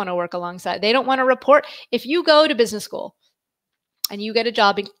 They don't want to work alongside. They don't want to report. If you go to business school and you get a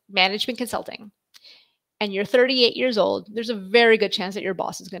job in management consulting and you're 38 years old, there's a very good chance that your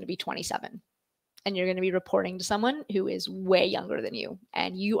boss is going to be 27. And you're going to be reporting to someone who is way younger than you.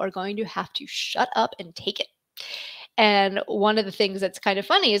 And you are going to have to shut up and take it. And one of the things that's kind of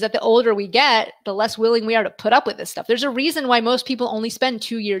funny is that the older we get, the less willing we are to put up with this stuff. There's a reason why most people only spend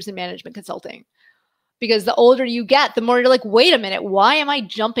 2 years in management consulting. Because the older you get, the more you're like, wait a minute, why am I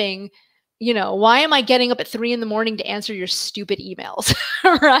jumping? Why am I getting up at 3 a.m. to answer your stupid emails?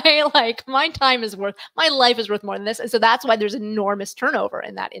 Right? Like my life is worth more than this. And so that's why there's enormous turnover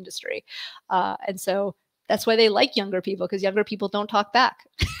in that industry. And so that's why they like younger people, because younger people don't talk back.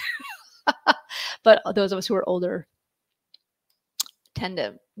 But those of us who are older tend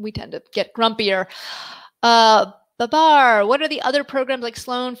to get grumpier. Babar, what are the other programs like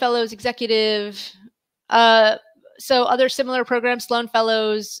Sloan Fellows, Executive? So other similar programs, Sloan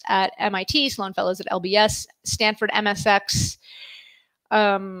Fellows at MIT, Sloan Fellows at LBS, Stanford MSX.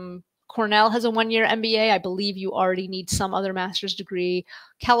 Cornell has a 1-year MBA. I believe you already need some other master's degree.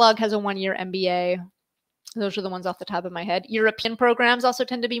 Kellogg has a 1-year MBA. Those are the ones off the top of my head. European programs also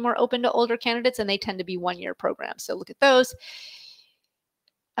tend to be more open to older candidates, and they tend to be 1-year programs. So look at those.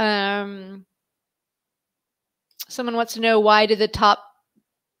 Someone wants to know, why do the top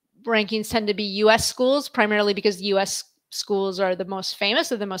rankings tend to be U.S. schools? Primarily because U.S. schools are the most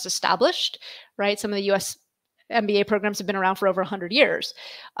famous or the most established, right? Some of the U.S. MBA programs have been around for over 100 years.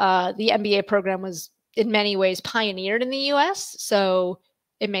 The MBA program was in many ways pioneered in the U.S., so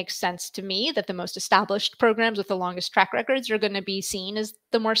it makes sense to me that the most established programs with the longest track records are going to be seen as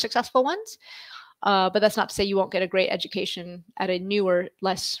the more successful ones. But that's not to say you won't get a great education at a newer,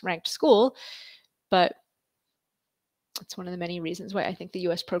 less ranked school. But it's one of the many reasons why I think the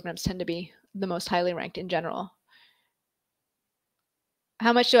US programs tend to be the most highly ranked in general.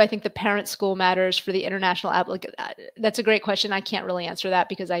 How much do I think the parent school matters for the international applicant? That's a great question. I can't really answer that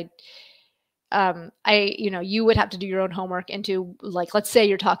because you would have to do your own homework into, like, let's say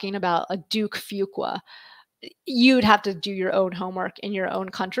you're talking about a Duke Fuqua. You'd have to do your own homework in your own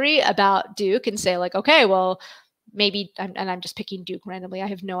country about Duke and say, like, okay, well, maybe, and I'm just picking Duke randomly. I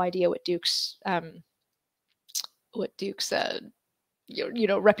have no idea what Duke's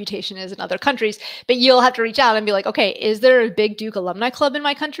reputation is in other countries, but you'll have to reach out and be like, okay, is there a big Duke alumni club in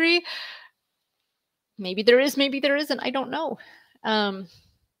my country? Maybe there is, maybe there isn't. I don't know.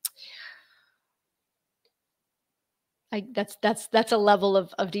 That's a level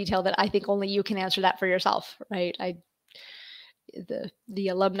of detail that I think only you can answer that for yourself, right? The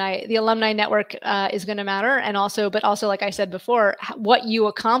alumni network is going to matter, and also, like I said before, what you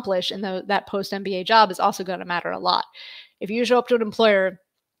accomplish in that post MBA job is also going to matter a lot. If you show up to an employer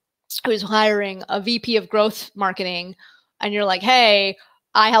who's hiring a VP of growth marketing, and you're like, hey,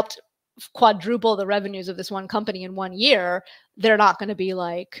 I helped quadruple the revenues of this one company in 1 year, they're not going to be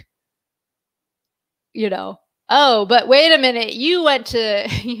like, oh, but wait a minute, you went to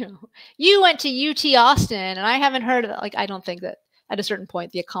UT Austin, and I haven't heard of that. Like, I don't think that at a certain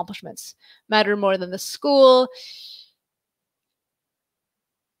point the accomplishments matter more than the school.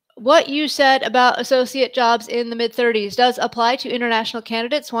 What you said about associate jobs in the mid-30s does apply to international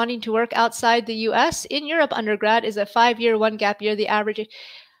candidates wanting to work outside the US. In Europe, undergrad is a 5-year, 1 gap year, the average.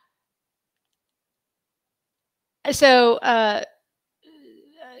 So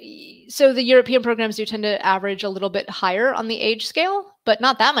the European programs do tend to average a little bit higher on the age scale, but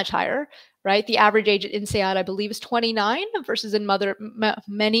not that much higher, right? The average age at INSEAD, I believe, is 29 versus in most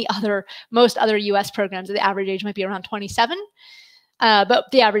other US programs, the average age might be around 27. But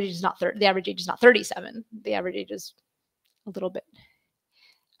the average age is not 37. The average age is a little bit,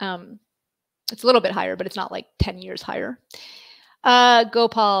 it's a little bit higher, but it's not like 10 years higher.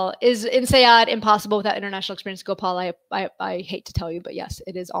 Gopal, is INSEAD impossible without international experience? Gopal, I hate to tell you, but yes,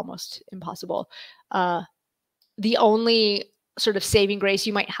 it is almost impossible. The only sort of saving grace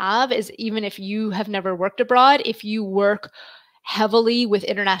you might have is, even if you have never worked abroad, if you work heavily with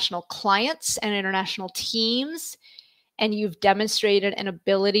international clients and international teams, and you've demonstrated an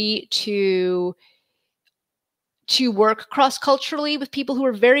ability to work cross-culturally with people who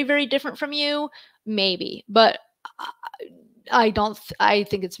are very, very different from you, maybe. But I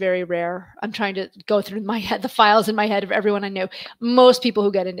think it's very rare. I'm trying to go through the files in my head of everyone I know. Most people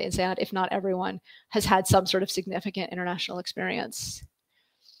who get into INSEAD, if not everyone, has had some sort of significant international experience.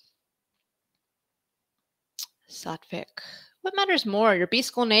 Satvik. What matters more, your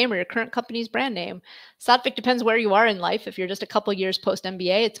B-school name or your current company's brand name? Satvik, depends where you are in life. If you're just a couple years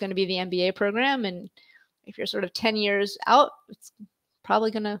post-MBA, it's going to be the MBA program. And if you're sort of 10 years out, it's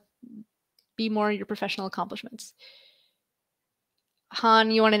probably going to be more your professional accomplishments. Han,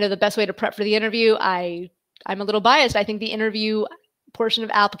 you want to know the best way to prep for the interview? I'm a little biased. I think the interview portion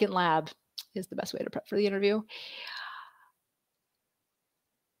of Applicant Lab is the best way to prep for the interview.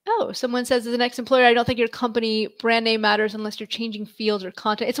 Oh, someone says, as an ex-employer, I don't think your company brand name matters unless you're changing fields or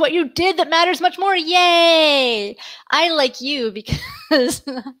content. It's what you did that matters much more. Yay! I like you because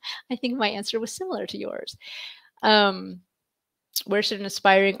I think my answer was similar to yours. Where should an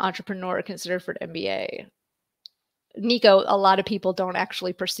aspiring entrepreneur consider for an MBA? Nico, a lot of people don't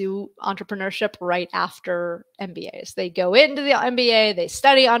actually pursue entrepreneurship right after MBAs. They go into the MBA, they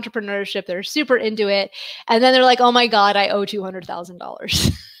study entrepreneurship, they're super into it, and then they're like, oh my God, I owe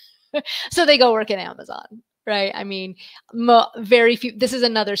 $200,000. So they go work at Amazon, right? I mean, very few. This is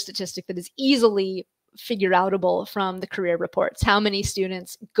another statistic that is easily figure outable from the career reports. How many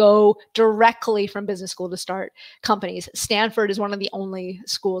students go directly from business school to start companies? Stanford is one of the only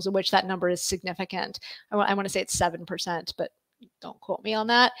schools in which that number is significant. I want to say it's 7%, but don't quote me on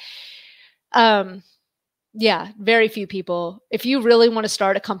that. Yeah, very few people. If you really want to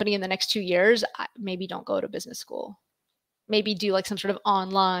start a company in the next 2 years, maybe don't go to business school. Maybe do like some sort of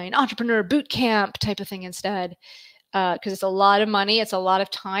online entrepreneur boot camp type of thing instead, because it's a lot of money. It's a lot of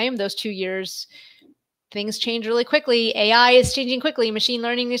time. Those 2 years, things change really quickly. AI is changing quickly. Machine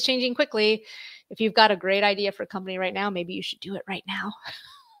learning is changing quickly. If you've got a great idea for a company right now, maybe you should do it right now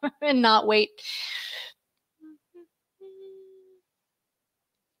and not wait.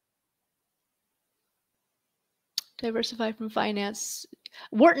 Diversify from finance.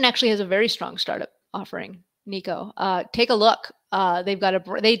 Wharton actually has a very strong startup offering. Nico, take a look.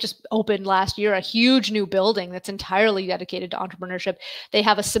 They just opened last year a huge new building that's entirely dedicated to entrepreneurship. They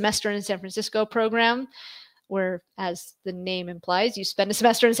have a semester in San Francisco program where, as the name implies, you spend a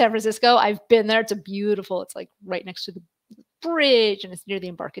semester in San Francisco. I've been there. It's it's like right next to the bridge, and it's near the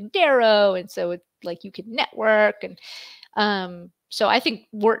Embarcadero. And so it's like you can network, and So I think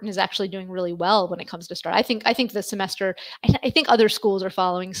Wharton is actually doing really well when it comes to start. I think the semester, I think other schools are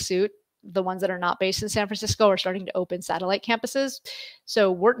following suit. The ones that are not based in San Francisco are starting to open satellite campuses.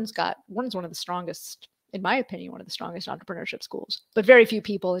 So Wharton's one of the strongest, in my opinion, one of the strongest entrepreneurship schools. But very few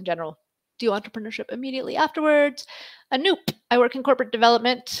people in general do entrepreneurship immediately afterwards. Nope. I work in corporate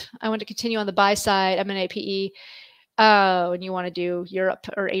development. I want to continue on the buy side, M&A, PE. When you want to do Europe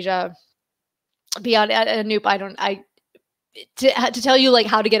or Asia, beyond Nope, to tell you like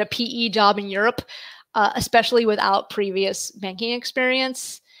how to get a PE job in Europe, especially without previous banking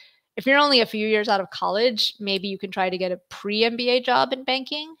experience. If you're only a few years out of college, maybe you can try to get a pre-MBA job in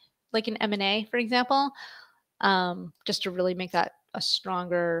banking, like in M&A, for example, just to really make that a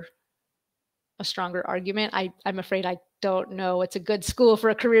stronger argument. I'm afraid I don't know it's a good school for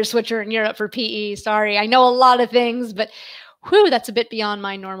a career switcher in Europe for PE. Sorry, I know a lot of things, but whew, that's a bit beyond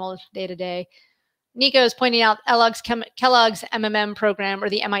my normal day-to-day. Nico is pointing out Kellogg's MMM program, or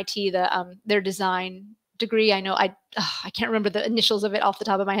the MIT, their design degree. I know I can't remember the initials of it off the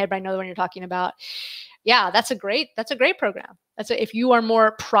top of my head, but I know the one you're talking about. Yeah, that's a great program. If you are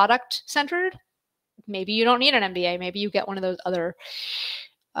more product centered, maybe you don't need an MBA. Maybe you get one of those other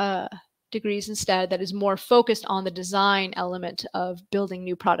degrees instead that is more focused on the design element of building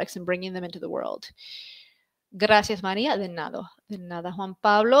new products and bringing them into the world. Gracias, Maria. De nada. Juan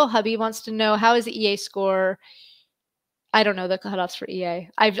Pablo. Habib wants to know, how is the EA score? I don't know the cutoffs for EA.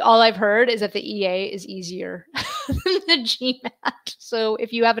 All I've heard is that the EA is easier than the GMAT. So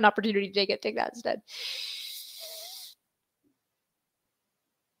if you have an opportunity to take it, take that instead.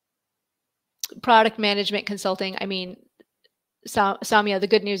 Product management consulting. I mean, Samia, the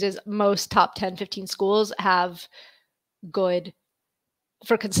good news is most top 10, 15 schools have good.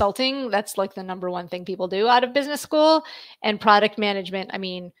 For consulting, that's like the number one thing people do out of business school. And product management, I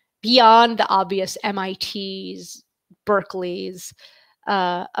mean, beyond the obvious MITs, Berkeleys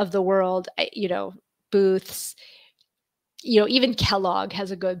of the world, Booths, even Kellogg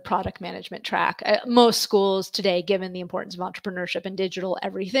has a good product management track. Most schools today, given the importance of entrepreneurship and digital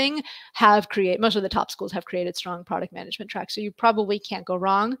everything, most of the top schools have created strong product management tracks. So you probably can't go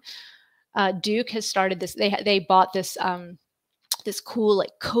wrong. Duke has started this. They bought this cool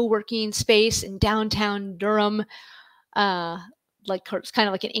like co-working space in downtown Durham, it's kind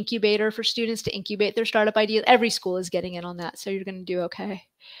of like an incubator for students to incubate their startup ideas. Every school is getting in on that, so you're going to do okay.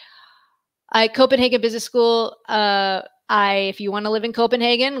 Copenhagen Business School. If you want to live in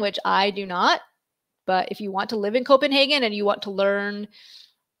Copenhagen, which I do not, but if you want to live in Copenhagen and you want to learn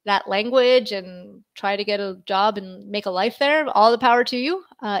that language and try to get a job and make a life there, all the power to you.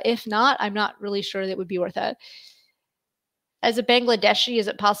 If not, I'm not really sure that would be worth it. As a Bangladeshi, is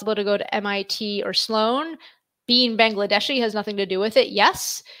it possible to go to MIT or Sloan? Being Bangladeshi has nothing to do with it.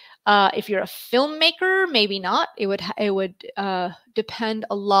 Yes. If you're a filmmaker, maybe not. It would depend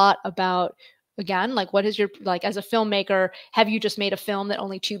a lot about, again, like what is your, like as a filmmaker, have you just made a film that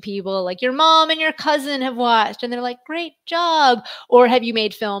only 2 people, like your mom and your cousin, have watched and they're like, great job? Or have you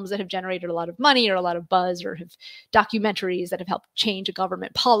made films that have generated a lot of money or a lot of buzz, or have documentaries that have helped change a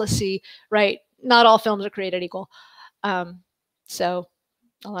government policy, right? Not all films are created equal. So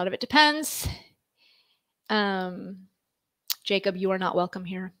a lot of it depends. Jacob, you are not welcome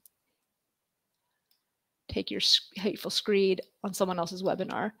here. Take your hateful screed on someone else's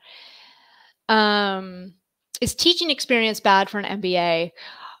webinar. Is teaching experience bad for an MBA?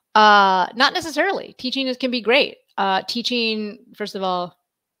 Not necessarily. Teaching can be great. Teaching, first of all,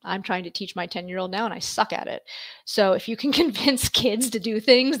 I'm trying to teach my 10-year-old now and I suck at it. So if you can convince kids to do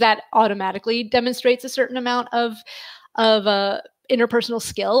things, that automatically demonstrates a certain amount of interpersonal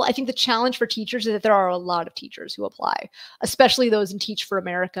skill. I think the challenge for teachers is that there are a lot of teachers who apply, especially those in Teach for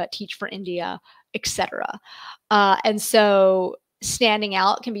America, Teach for India, etc. And so standing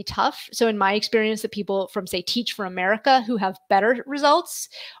out can be tough. So in my experience, the people from, say, Teach for America who have better results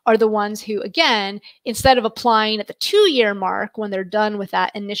are the ones who, again, instead of applying at the 2-year mark when they're done with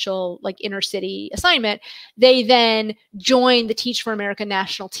that initial like inner city assignment, they then join the Teach for America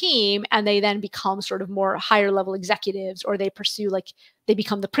national team and they then become sort of more higher level executives, or they pursue, like they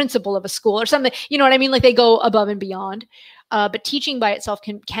become the principal of a school or something. You know what I mean? Like they go above and beyond. But teaching by itself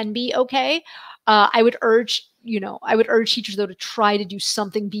can be okay. I would urge teachers, though, to try to do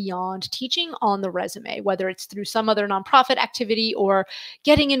something beyond teaching on the resume, whether it's through some other nonprofit activity or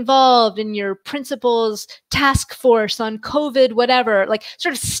getting involved in your principal's task force on COVID, whatever, like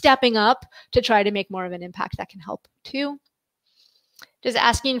sort of stepping up to try to make more of an impact. That can help too. Does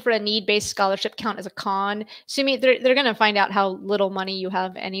asking for a need-based scholarship count as a con? Sumi, they're going to find out how little money you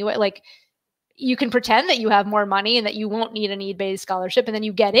have anyway. Like, you can pretend that you have more money and that you won't need a need-based scholarship, and then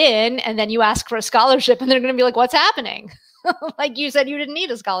you get in and then you ask for a scholarship and they're going to be like, what's happening? Like, you said you didn't need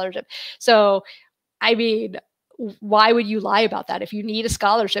a scholarship. So, I mean, why would you lie about that? If you need a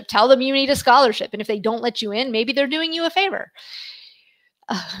scholarship, tell them you need a scholarship. And if they don't let you in, maybe they're doing you a favor.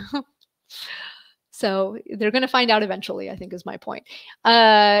 So they're going to find out eventually, I think is my point.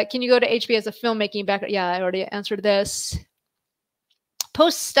 Can you go to HB as a filmmaking background? Yeah, I already answered this.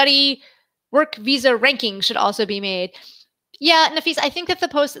 Post-study work visa ranking should also be made. Yeah, Nafis, I think that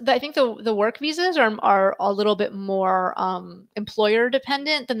the work visas are a little bit more employer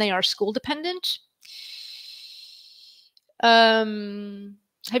dependent than they are school dependent. Have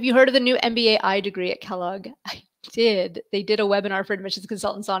you heard of the new MBA degree at Kellogg? I did. They did a webinar for admissions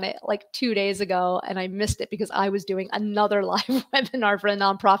consultants on it like 2 days ago, and I missed it because I was doing another live webinar for a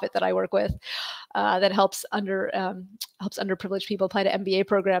nonprofit that I work with that helps underprivileged people apply to MBA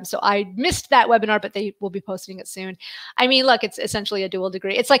programs. So I missed that webinar, but they will be posting it soon. I mean, look, it's essentially a dual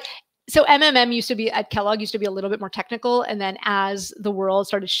degree. It's like, so MMM used to be at Kellogg used to be a little bit more technical. And then as the world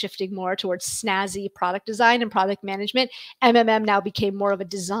started shifting more towards snazzy product design and product management, MMM now became more of a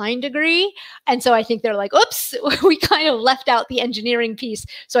design degree. And so I think they're like, oops, we kind of left out the engineering piece.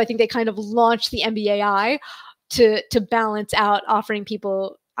 So I think they kind of launched the MBA to balance out offering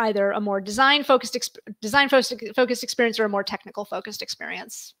people either a more design focused experience or a more technical focused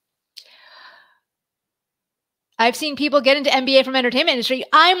experience. I've seen people get into MBA from entertainment industry.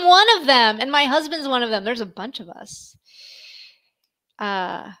 I'm one of them, and my husband's one of them. There's a bunch of us.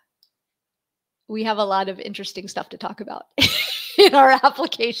 We have a lot of interesting stuff to talk about in our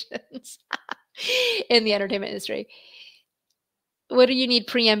applications in the entertainment industry. What do you need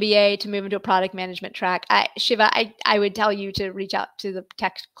pre-MBA to move into a product management track? Shiva, I would tell you to reach out to the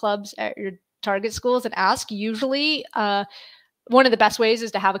tech clubs at your target schools and ask. Usually, one of the best ways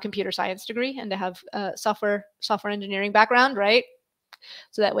is to have a computer science degree and to have a software engineering background, right?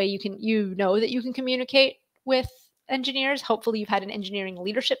 So that way you know that you can communicate with engineers. Hopefully you've had an engineering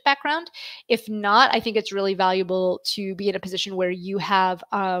leadership background. If not, I think it's really valuable to be in a position where you have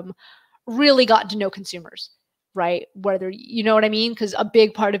really gotten to know consumers, right? Whether, you know what I mean? Because a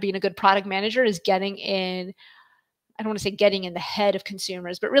big part of being a good product manager is getting in, I don't want to say getting in the head of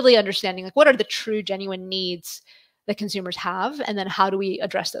consumers, but really understanding like what are the true, genuine needs that consumers have, and then how do we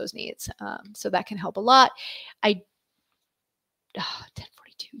address those needs? So that can help a lot. 10:42,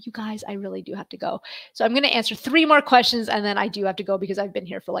 you guys, I really do have to go. So I'm going to answer 3 more questions, and then I do have to go because I've been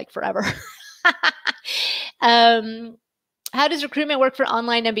here for like forever. How does recruitment work for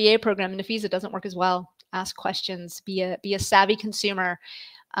online MBA program? Nafisa, doesn't work as well. Ask questions. Be a savvy consumer.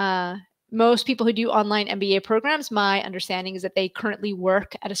 Most people who do online MBA programs, my understanding is that they currently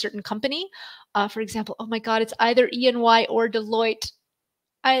work at a certain company. For example, oh my God, it's either E&Y or Deloitte.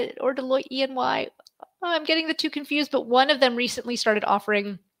 Or Deloitte E&Y. Oh, I'm getting the two confused, but one of them recently started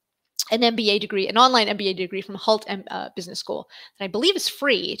offering an MBA degree, an online MBA degree from Hult Business School. And I believe is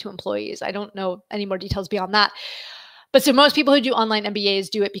free to employees. I don't know any more details beyond that. But so most people who do online MBAs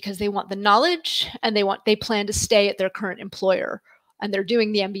do it because they want the knowledge and they plan to stay at their current employer. And they're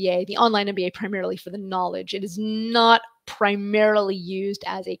doing the MBA, the online MBA, primarily for the knowledge. It is not primarily used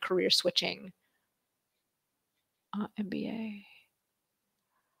as a career switching MBA.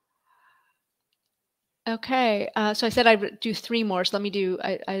 Okay, so I said I'd do 3 more. So let me do,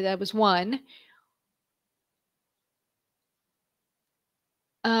 that was 1.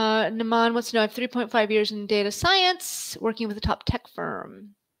 Naman wants to know, I have 3.5 years in data science, working with a top tech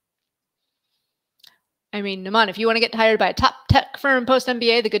firm. I mean, Naman, if you want to get hired by a top tech firm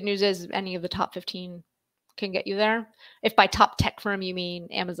post-MBA, the good news is any of the top 15 can get you there. If by top tech firm, you mean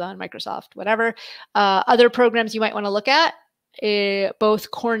Amazon, Microsoft, whatever. Other programs you might want to look at,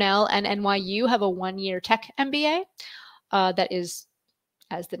 both Cornell and NYU have a 1-year tech MBA that is,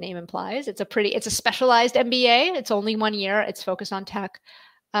 as the name implies, it's a specialized MBA. It's only 1 year. It's focused on tech.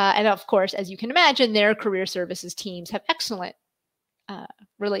 And of course, as you can imagine, their career services teams have excellent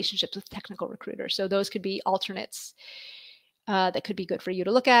relationships with technical recruiters. So those could be alternates that could be good for you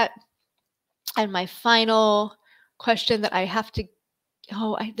to look at. And my final question that I have to,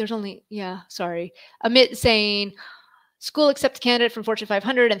 sorry. Amit saying, school accept candidate from Fortune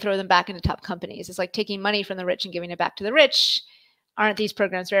 500 and throw them back into top companies. It's like taking money from the rich and giving it back to the rich. Aren't these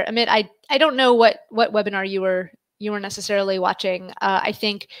programs fair? Amit, I don't know what webinar you were necessarily watching. I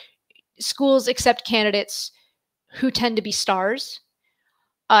think schools accept candidates who tend to be stars.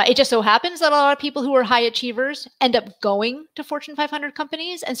 It just so happens that a lot of people who are high achievers end up going to Fortune 500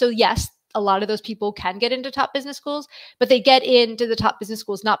 companies. And so, yes, a lot of those people can get into top business schools, but they get into the top business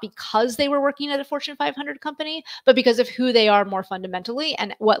schools not because they were working at a Fortune 500 company, but because of who they are more fundamentally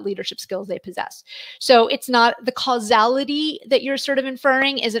and what leadership skills they possess. So it's not the causality that you're sort of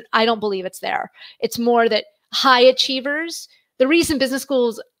inferring isn't, I don't believe it's there. It's more that high achievers, the reason business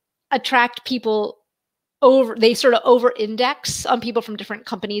schools attract people they sort of over index on people from different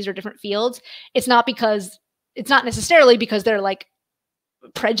companies or different fields. It's not necessarily because they're like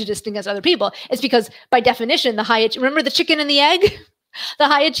prejudiced against other people. It's because by definition, remember the chicken and the egg? The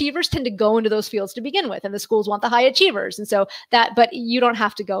high achievers tend to go into those fields to begin with, and the schools want the high achievers. And so but you don't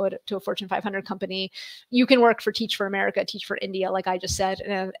have to go to a Fortune 500 company. You can work for Teach for America, Teach for India, like I just said,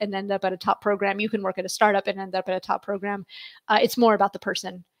 and end up at a top program. You can work at a startup and end up at a top program. It's more about the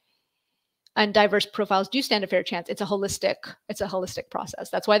person. And diverse profiles do stand a fair chance. It's a holistic process.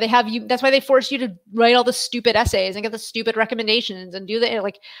 That's why they force you to write all the stupid essays and get the stupid recommendations and do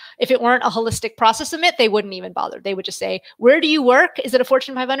like, if it weren't a holistic process of it, they wouldn't even bother. They would just say, where do you work? Is it a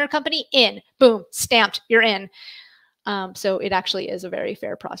Fortune 500 company? In. Boom, stamped, you're in. So it actually is a very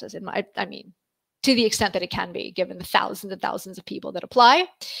fair process. I mean, to the extent that it can be, given the thousands and thousands of people that apply.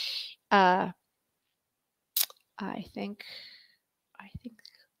 I think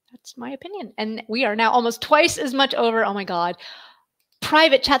that's my opinion. And we are now almost twice as much over. Oh my God.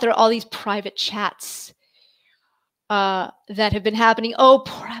 Private chat. There are all these private chats that have been happening. Oh,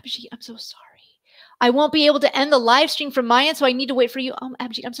 poor Abhijit. I'm so sorry. I won't be able to end the live stream from my end, so I need to wait for you.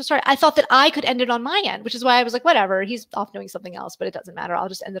 Abhijit, I'm so sorry. I thought that I could end it on my end, which is why I was like, whatever. He's off doing something else, but it doesn't matter. I'll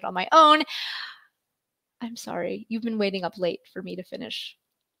just end it on my own. I'm sorry. You've been waiting up late for me to finish.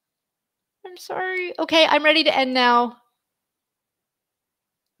 I'm sorry. Okay, I'm ready to end now.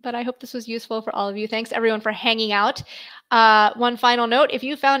 But I hope this was useful for all of you. Thanks everyone for hanging out. One final note, if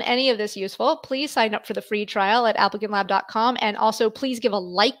you found any of this useful, please sign up for the free trial at applicantlab.com. And also please give a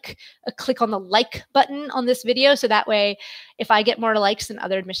click on the like button on this video. So that way, if I get more likes than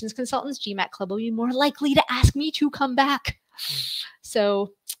other admissions consultants, GMAT Club will be more likely to ask me to come back.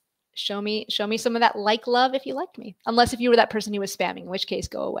 So show me some of that like love if you liked me. Unless if you were that person who was spamming, in which case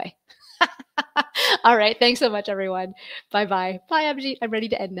go away. All right. Thanks so much, everyone. Bye-bye. Bye, Abhijit. I'm ready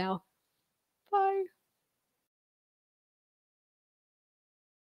to end now.